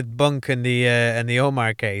check in with Bunk and the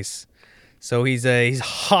Omar case. So he's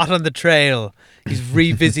hot on the trail. He's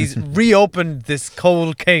reopened this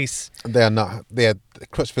cold case.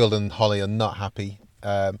 Crutchfield and Holly are not happy,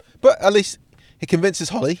 but at least he convinces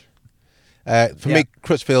Holly. For me,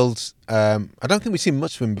 Crutchfield, I don't think we've seen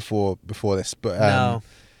much of him before this, but no.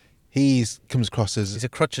 He comes across as... He's a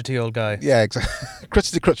crutchety old guy. Yeah, exactly.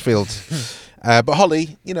 Crutchety Crutchfield. But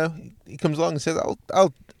Holly, he comes along and says,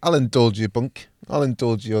 I'll indulge you, Bunk. I'll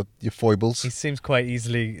indulge your foibles. He seems quite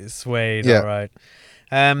easily swayed, yeah. all right.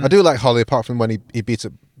 I do like Holly, apart from when he beats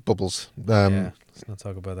up Bubbles. Yeah, let's not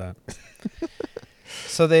talk about that.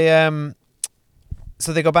 So they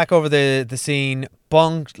go back over the scene.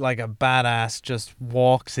 Bunk, like a badass, just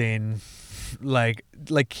walks in like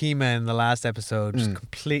Kima in the last episode, just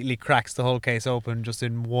completely cracks the whole case open just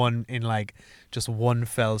in one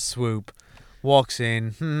fell swoop. Walks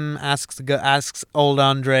in, asks old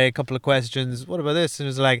Andre a couple of questions. What about this?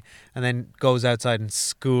 And then goes outside and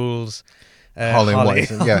schools Holly on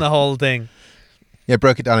the whole thing. Yeah,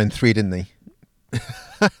 broke it down in 3, didn't he?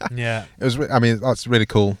 Yeah, it was. I mean, that's really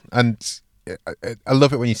cool, and I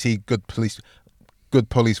love it when you see good police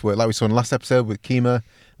work, like we saw in the last episode with Kima,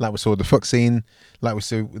 like we saw with the fuck scene, like we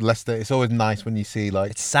saw with Lester. It's always nice when you see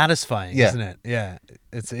it's satisfying, isn't it? Yeah,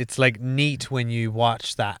 it's like neat when you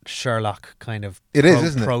watch that Sherlock kind of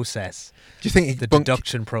isn't process. Do you think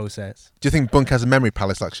deduction process? Do you think Bunk has a memory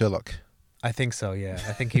palace like Sherlock? I think so, yeah.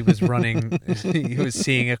 I think he was running, he was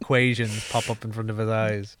seeing equations pop up in front of his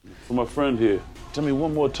eyes. For my friend here, tell me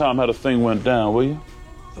one more time how the thing went down, will you?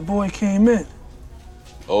 The boy came in.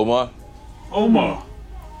 Omar?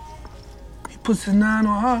 He puts his 9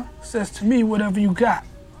 on her, says to me, whatever you got.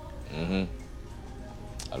 Mm-hmm.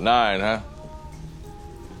 A 9, huh?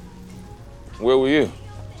 Where were you?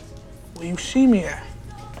 Where you see me at.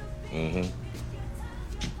 Mm-hmm.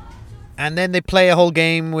 And then they play a whole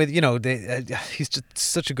game with, he's just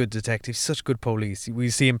such a good detective, such good police.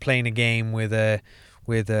 We see him playing a game with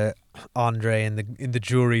Andre in the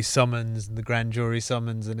jury summons, and the grand jury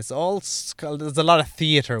summons, and it's all there's a lot of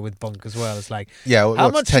theater with Bunk as well. It's like,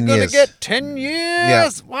 how much 10 you gonna years? get? 10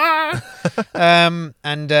 years. Yeah.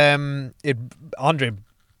 Andre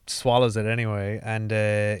swallows it anyway and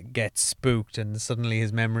gets spooked, and suddenly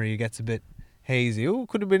his memory gets a bit hazy. Oh,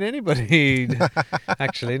 could have been anybody.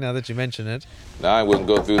 Actually, now that you mention it. Now I wouldn't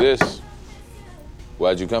go through this.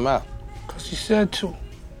 Why'd you come out? Because he said to.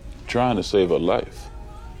 Trying to save her life.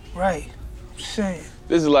 Right. I'm saying.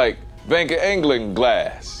 This is like Bank of England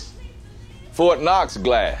glass. Fort Knox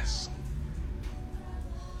glass.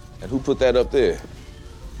 And who put that up there?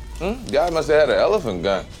 Guy must have had an elephant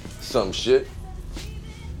gun. Some shit.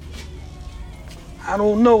 I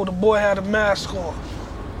don't know. The boy had a mask on.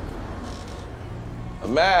 A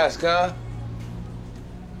mask, huh?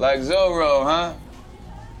 Like Zorro, huh?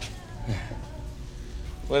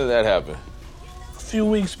 When did that happen? A few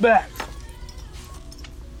weeks back.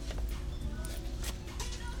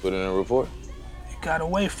 Put in a report? He got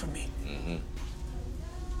away from me. Mm-hmm.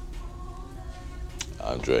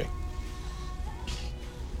 Andre,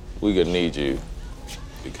 we could need you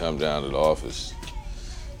to come down to the office,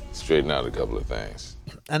 straighten out a couple of things.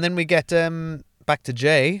 And then we get back to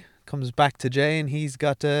Jay. Comes back to Jay, and he's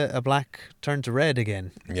got a black turn to red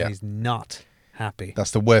again. Yeah. He's not happy.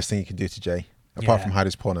 That's the worst thing you can do to Jay, apart from hide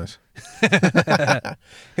his pornos.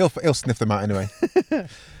 He'll sniff them out anyway.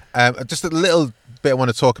 Just a little bit I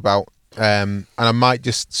want to talk about, and I might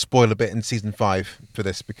just spoil a bit in season 5 for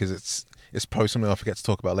this because it's probably something I'll forget to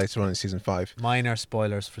talk about later on in season 5. Minor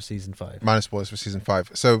spoilers for season 5.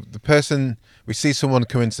 So we see someone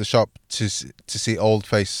come into the shop to see old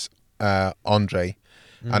face Andre.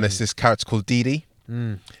 And it's this character called Dee Dee.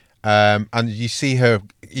 And you see her,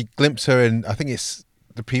 you glimpse her in, I think it's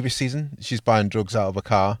the previous season, she's buying drugs out of a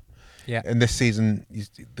car. Yeah. In this season,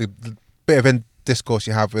 the bit of discourse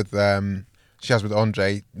she has with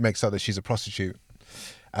Andre makes out that she's a prostitute.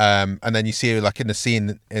 And then you see her like in the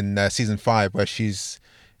scene in season 5 where she's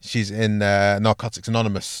in Narcotics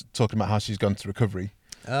Anonymous talking about how she's gone to recovery.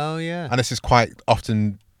 Oh, yeah. And this is quite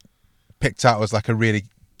often picked out as like a really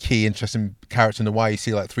key, interesting character in the why you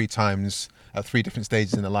see like 3 times at 3 different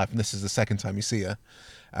stages in her life, and this is the second time you see her.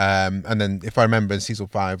 And then, if I remember, in season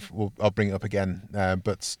 5, I'll bring it up again.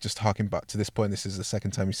 But just harking back to this point, this is the second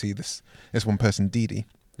time you see this one person, Dee Dee.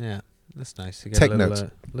 Yeah, That's nice. You get Take a little,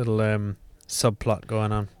 notes. little subplot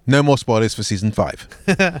going on. No more spoilers for season 5.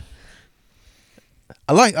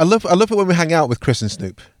 I love it when we hang out with Chris and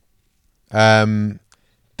Snoop.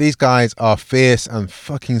 These guys are fierce and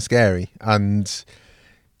fucking scary, and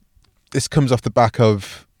this comes off the back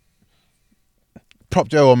of Prop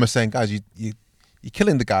Joe almost saying, "Guys, you're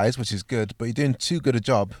killing the guys, which is good, but you're doing too good a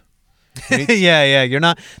job." Yeah. You're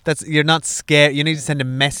not scared. You need to send a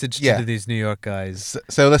message to these New York guys.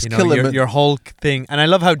 So let's kill them. Your whole thing, and I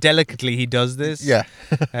love how delicately he does this. Yeah.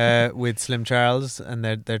 With Slim Charles, and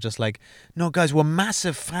they're just like, no, guys, we're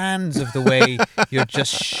massive fans of the way you're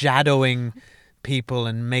just shadowing people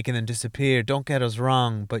and making them disappear. Don't get us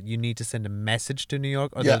wrong, but you need to send a message to New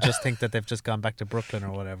York, or they'll just think that they've just gone back to Brooklyn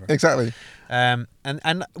or whatever. Exactly. And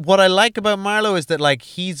what I like about Marlo is that like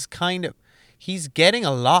he's getting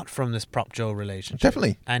a lot from this Prop Joe relationship.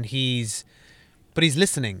 Definitely. And he's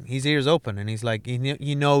listening. His ears open, and he's like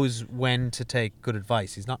he knows when to take good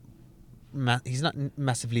advice. He's not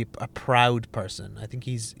massively a proud person. I think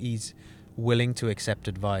he's willing to accept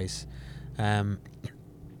advice.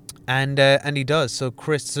 And he does. So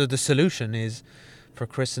the solution is for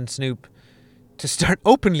Chris and Snoop to start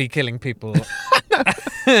openly killing people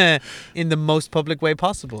in the most public way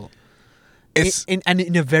possible. In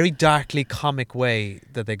a very darkly comic way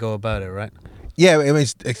that they go about it, right? Yeah, I mean,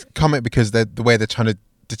 it's comic because the way they're trying to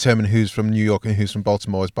determine who's from New York and who's from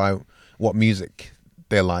Baltimore is by what music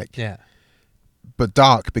they like. Yeah. But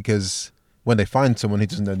dark because when they find someone who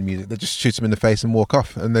doesn't know the music, they just shoot them in the face and walk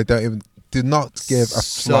off, and they do not give a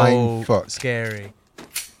flying fuck. Scary.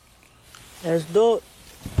 Let's do it.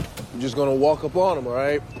 You're just gonna walk up on him, all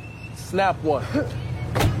right? Snap one.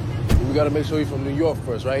 We gotta make sure you're from New York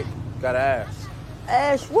first, right? Gotta ask.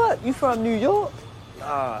 Ask what? You from New York?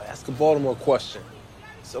 Nah, ask a Baltimore question.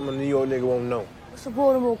 Some of the New York nigga won't know. What's the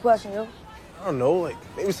Baltimore question, yo? I don't know, like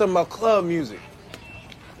maybe something about club music.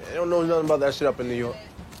 They don't know nothing about that shit up in New York.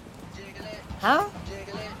 Huh?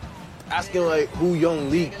 Asking like who Young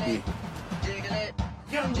Leak be.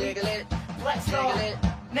 Young Jiggle, let's go.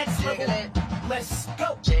 Next level, let's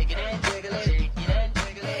go.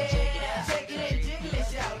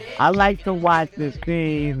 I like to watch the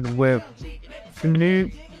scene with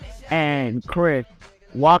Snoop and Chris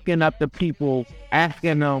walking up to people,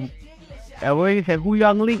 asking them, who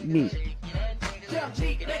Young Leak be?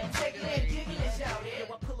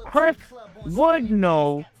 Chris would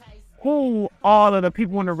know who all of the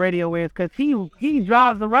people on the radio is because he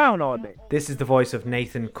drives around all day. This is the voice of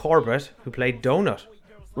Nathan Corbett, who played Donut.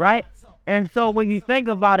 Right? And so when you think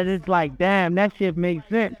about it, it's like, damn, that shit makes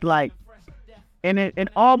sense. Like, and it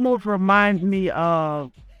almost reminds me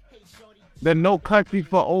of the No Country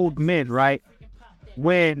for Old Men, right?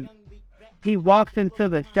 When he walks into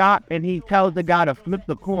the shop and he tells the guy to flip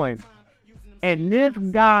the coin. And this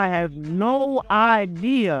guy has no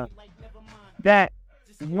idea that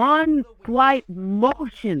one slight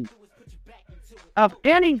motion of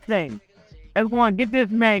anything is going to get this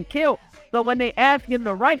man killed. So when they ask him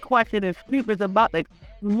the right question and Snoop is about to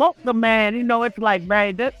smoke the man, you know, it's like,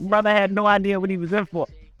 man, this brother had no idea what he was in for.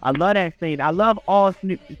 I love that scene. I love all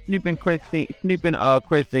Snoop and Chris scenes. Man, I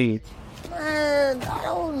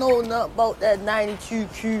don't know nothing about that 92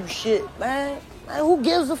 Cube shit, man. Man, who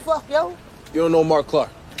gives a fuck, yo? You don't know Mark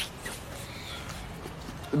Clark.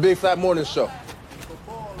 The Big Fat Morning Show.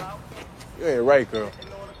 You ain't right, girl.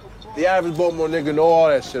 The average Baltimore nigga know all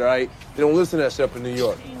that shit, all right? They don't listen to that shit up in New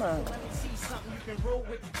York.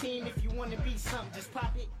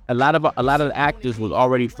 A lot of the actors was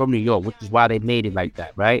already from New York, which is why they made it like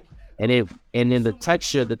that, right? And then the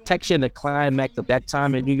texture and the climax of that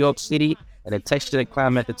time in New York City and the texture and the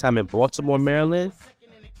climax at the time in Baltimore, Maryland,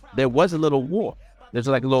 there was a little war. There's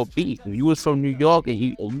like a little beef. If you was from New York and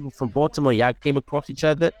you were from Baltimore, y'all came across each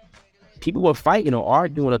other, people were fighting or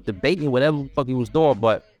arguing or debating, whatever the fuck he was doing,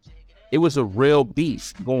 but it was a real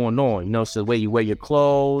beef going on, you know, so the way you wear your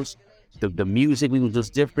clothes, the music, we was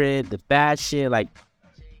just different, the fashion, like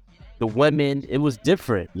the women, it was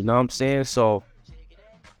different, you know what I'm saying? So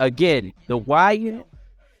again, The Wire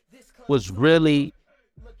was really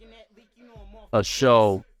a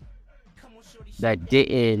show that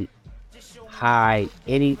didn't hide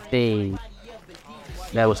anything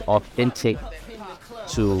that was authentic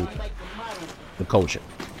to the culture.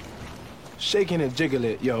 Shaking and jiggle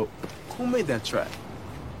it, yo. Who made that track?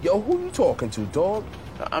 Yo, who you talking to, dog?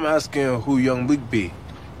 I'm asking who Young Leak be.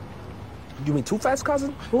 You mean Two Fat's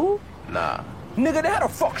cousin? Who? Nah. Nigga, that the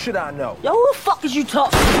fuck should I know? Yo, who the fuck is you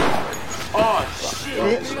talking? Oh,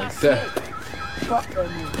 shit. Like that. Fuck that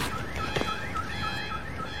nigga.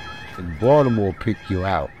 And Baltimore pick you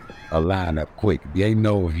out a lineup quick. They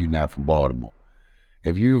know if you're not from Baltimore.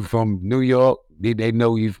 If you from New York, they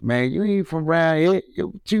know you, man, you ain't from around here.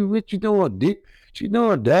 What you doing, Dick? What you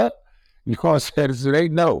doing, Dad? You call it, so they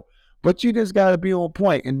know. But you just got to be on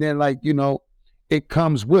point. And then, like, you know, it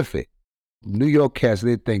comes with it. New York cats,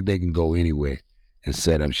 they think they can go anywhere and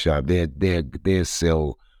set up shop. They'll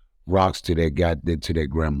sell rocks to to their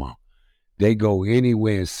grandma. They go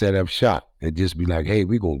anywhere and set up shop and just be like, hey,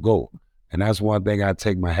 we gonna go. And that's one thing I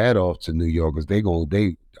take my hat off to New Yorkers. They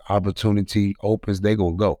opportunity opens, they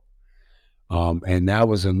gonna go. And that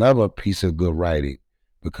was another piece of good writing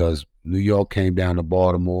because New York came down to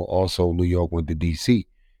Baltimore. Also, New York went to DC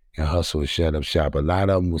and hustled and shut up shop. A lot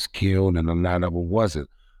of them was killed and a lot of them wasn't.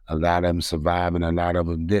 A lot of them survived and a lot of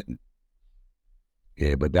them didn't.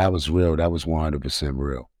 Yeah, but that was real. That was 100%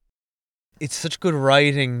 real. It's such good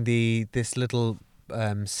writing. This little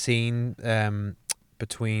scene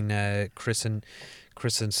between Chris and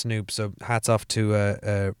Snoop. So hats off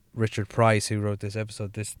to Richard Price who wrote this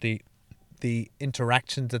episode. The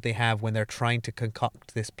interactions that they have when they're trying to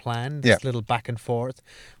concoct this plan. This little back and forth,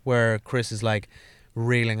 where Chris is like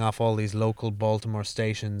reeling off all these local Baltimore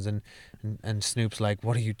stations and Snoop's like,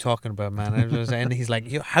 what are you talking about, man? And he's like,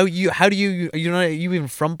 how do you are you even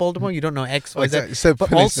from Baltimore? You don't know X, Y, Z. Exactly. So but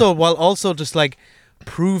while also just like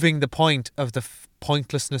proving the point of the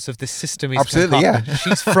pointlessness of this system. Absolutely, yeah.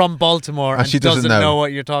 She's from Baltimore and she doesn't know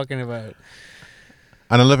what you're talking about.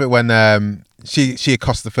 And I love it when she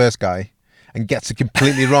accosts the first guy and gets it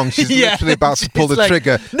completely wrong. She's literally about to pull the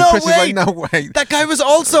trigger. No, Chris wait. is like, no, wait. That guy was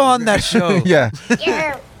also on that show. Yeah.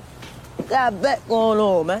 Yeah. Got a bet going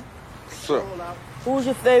on, man. What's up? Who's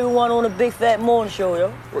your favorite one on the Big Fat Morning Show,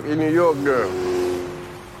 yo? Rookie New York girl.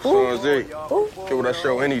 Who? Son Get with that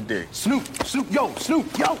show any day. Snoop, yo, chill,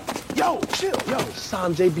 yo.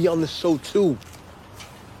 Sanjay be on the show too.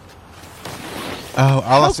 Oh,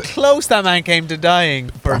 how close that man came to dying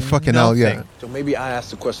for fucking nothing. hell, yeah. So maybe I ask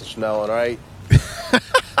the questions from now on, all right?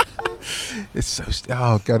 It's so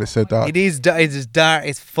oh god, it's so dark. It is dark.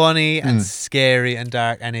 It's funny and scary and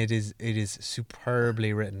dark, and it is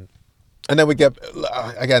superbly written. And then we get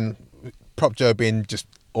again, Prop Joe being just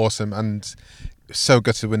awesome, and so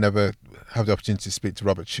gutted we never have the opportunity to speak to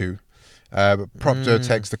Robert Chu. But Prop Joe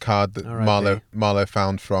takes the card that Marlo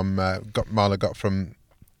found from Marlo got from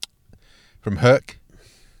Herc.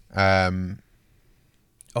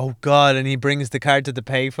 Oh God! And he brings the card to the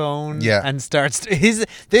payphone. Yeah. And starts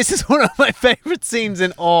this is one of my favorite scenes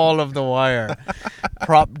in all of The Wire.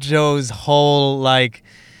 Prop Joe's whole like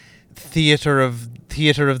theater of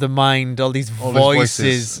the mind, all these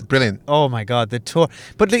voices. Brilliant. Oh my God, the tour.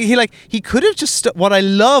 But he could have just what I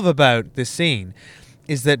love about this scene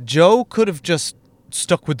is that Joe could have just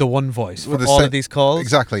stuck with the one voice for all of these calls.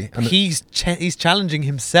 Exactly. And he's challenging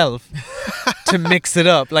himself to mix it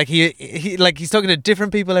up. Like he like he's talking to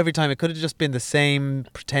different people every time. It could have just been the same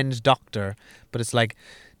pretend doctor, but it's like,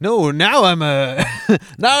 no, now I'm a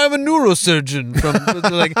neurosurgeon from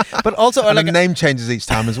like. But also, and like the name changes each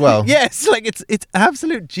time as well. Yes, like it's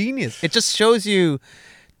absolute genius. It just shows you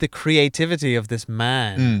the creativity of this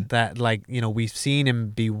man. That like we've seen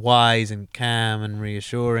him be wise and calm and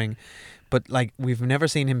reassuring. But like we've never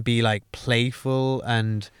seen him be like playful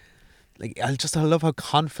and like I love how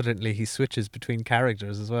confidently he switches between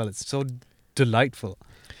characters as well. It's so delightful.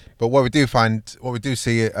 But what we do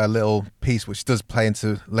see a little piece which does play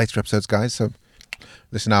into later episodes, guys. So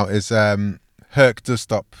listen out is Herc does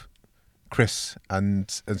stop Chris and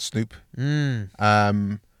Snoop. And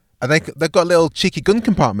they've got a little cheeky gun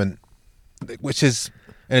compartment which is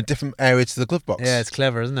in a different area to the glove box. Yeah, it's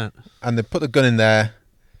clever, isn't it? And they put the gun in there.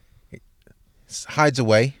 Hides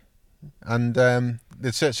away, and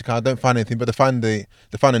they search the car, don't find anything, but they find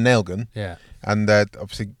a nail gun. Yeah. And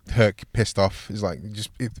obviously Herc, pissed off, is like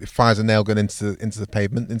it fires a nail gun into the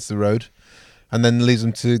pavement, into the road, and then leaves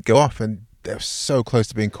them to go off. And they're so close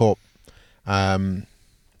to being caught with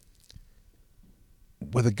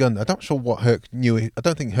a gun. I'm not sure what Herc knew. I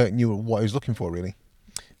don't think Herc knew what he was looking for, really.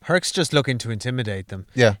 Herc's just looking to intimidate them.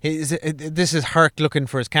 Yeah. This is Herc looking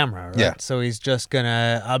for his camera, right? Yeah. So he's just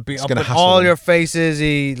gonna up gonna in hassle all them. your faces.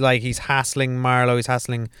 He's hassling Marlo. He's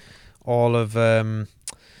hassling all of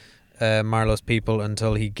Marlo's people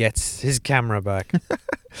until he gets his camera back.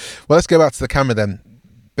 Well, let's go back to the camera then,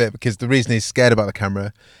 because the reason he's scared about the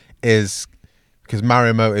camera is because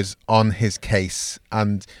Marimo is on his case,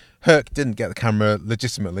 and Herc didn't get the camera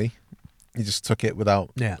legitimately. He just took it without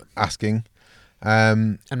asking.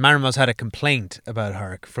 And Marimo's had a complaint about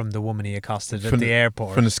Herc from the woman he accosted at the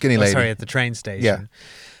airport. From the skinny lady. Sorry, at the train station.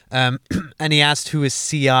 Yeah. And he asked who his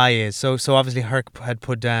CI is. So obviously Herc had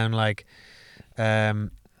put down like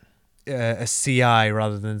a CI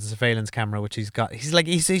rather than a surveillance camera, which he's got.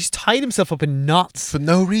 He's tied himself up in knots for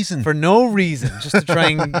no reason. For no reason, just to try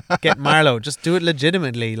and get Marlowe. Just do it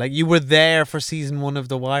legitimately. Like, you were there for season 1 of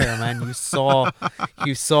The Wire, man. You saw how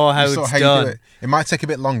it's done. You do it. It might take a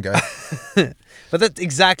bit longer, but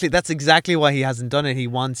that's exactly why he hasn't done it. He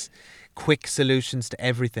wants quick solutions to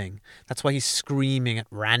everything. That's why he's screaming at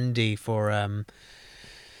Randy for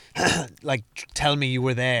like, tell me you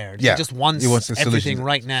were there. Yeah, he just wants everything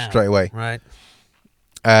right now, straight away. Right.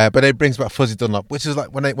 But it brings back Fuzzy Dunlop, which is like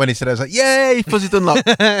when he said it, I was like, yay, Fuzzy Dunlop.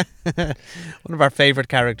 One of our favourite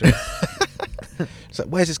characters. It's like,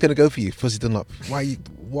 where's this going to go for you, Fuzzy Dunlop?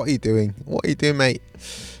 What are you doing? What are you doing, mate?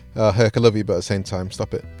 Herc, I love you, but at the same time,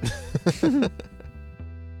 stop it.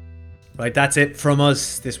 Right, that's it from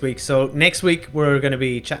us this week. So next week we're going to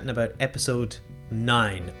be chatting about episode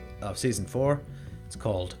 9 of season 4. It's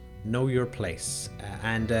called Know Your Place.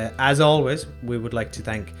 And as always, we would like to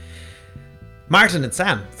thank Martin and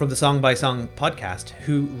Sam from the Song by Song podcast,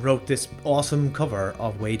 who wrote this awesome cover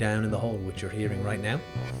of Way Down in the Hole, which you're hearing right now.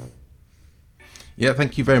 Yeah,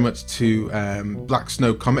 thank you very much to Black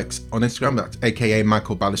Snow Comics on Instagram, that's aka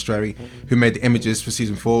Michael Balistreri, who made the images for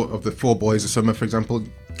season 4 of the 4 Boys of Summer, for example.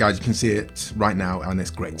 Guys, you can see it right now, and it's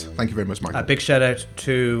great. Thank you very much, Michael. A big shout out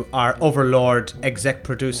to our overlord, exec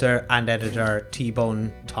producer and editor,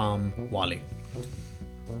 T-Bone Tom Wally.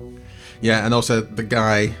 Yeah, and also the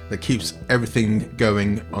guy that keeps everything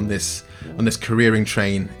going on this careering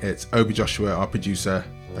train. It's Obi Joshua, our producer.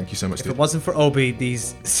 Thank you so much. If it wasn't for Obi,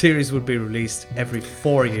 these series would be released every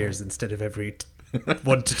 4 years instead of every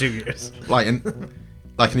 1 to 2 years. Like an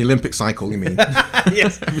Olympic cycle, you mean?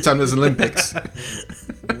 Yes. Every time there's Olympics.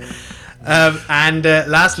 And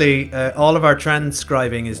lastly, all of our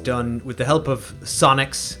transcribing is done with the help of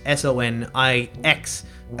Sonix, Sonix,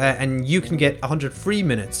 and you can get 100 free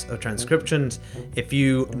minutes of transcriptions. If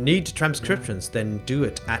you need transcriptions, then do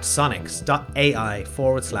it at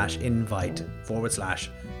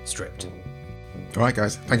sonix.ai/invite/stripped. All right,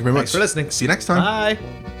 guys. Thank you very much. Thanks for listening. See you next time. Bye.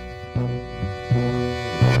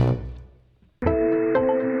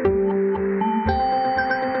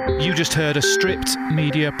 You just heard a Stripped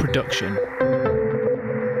Media production.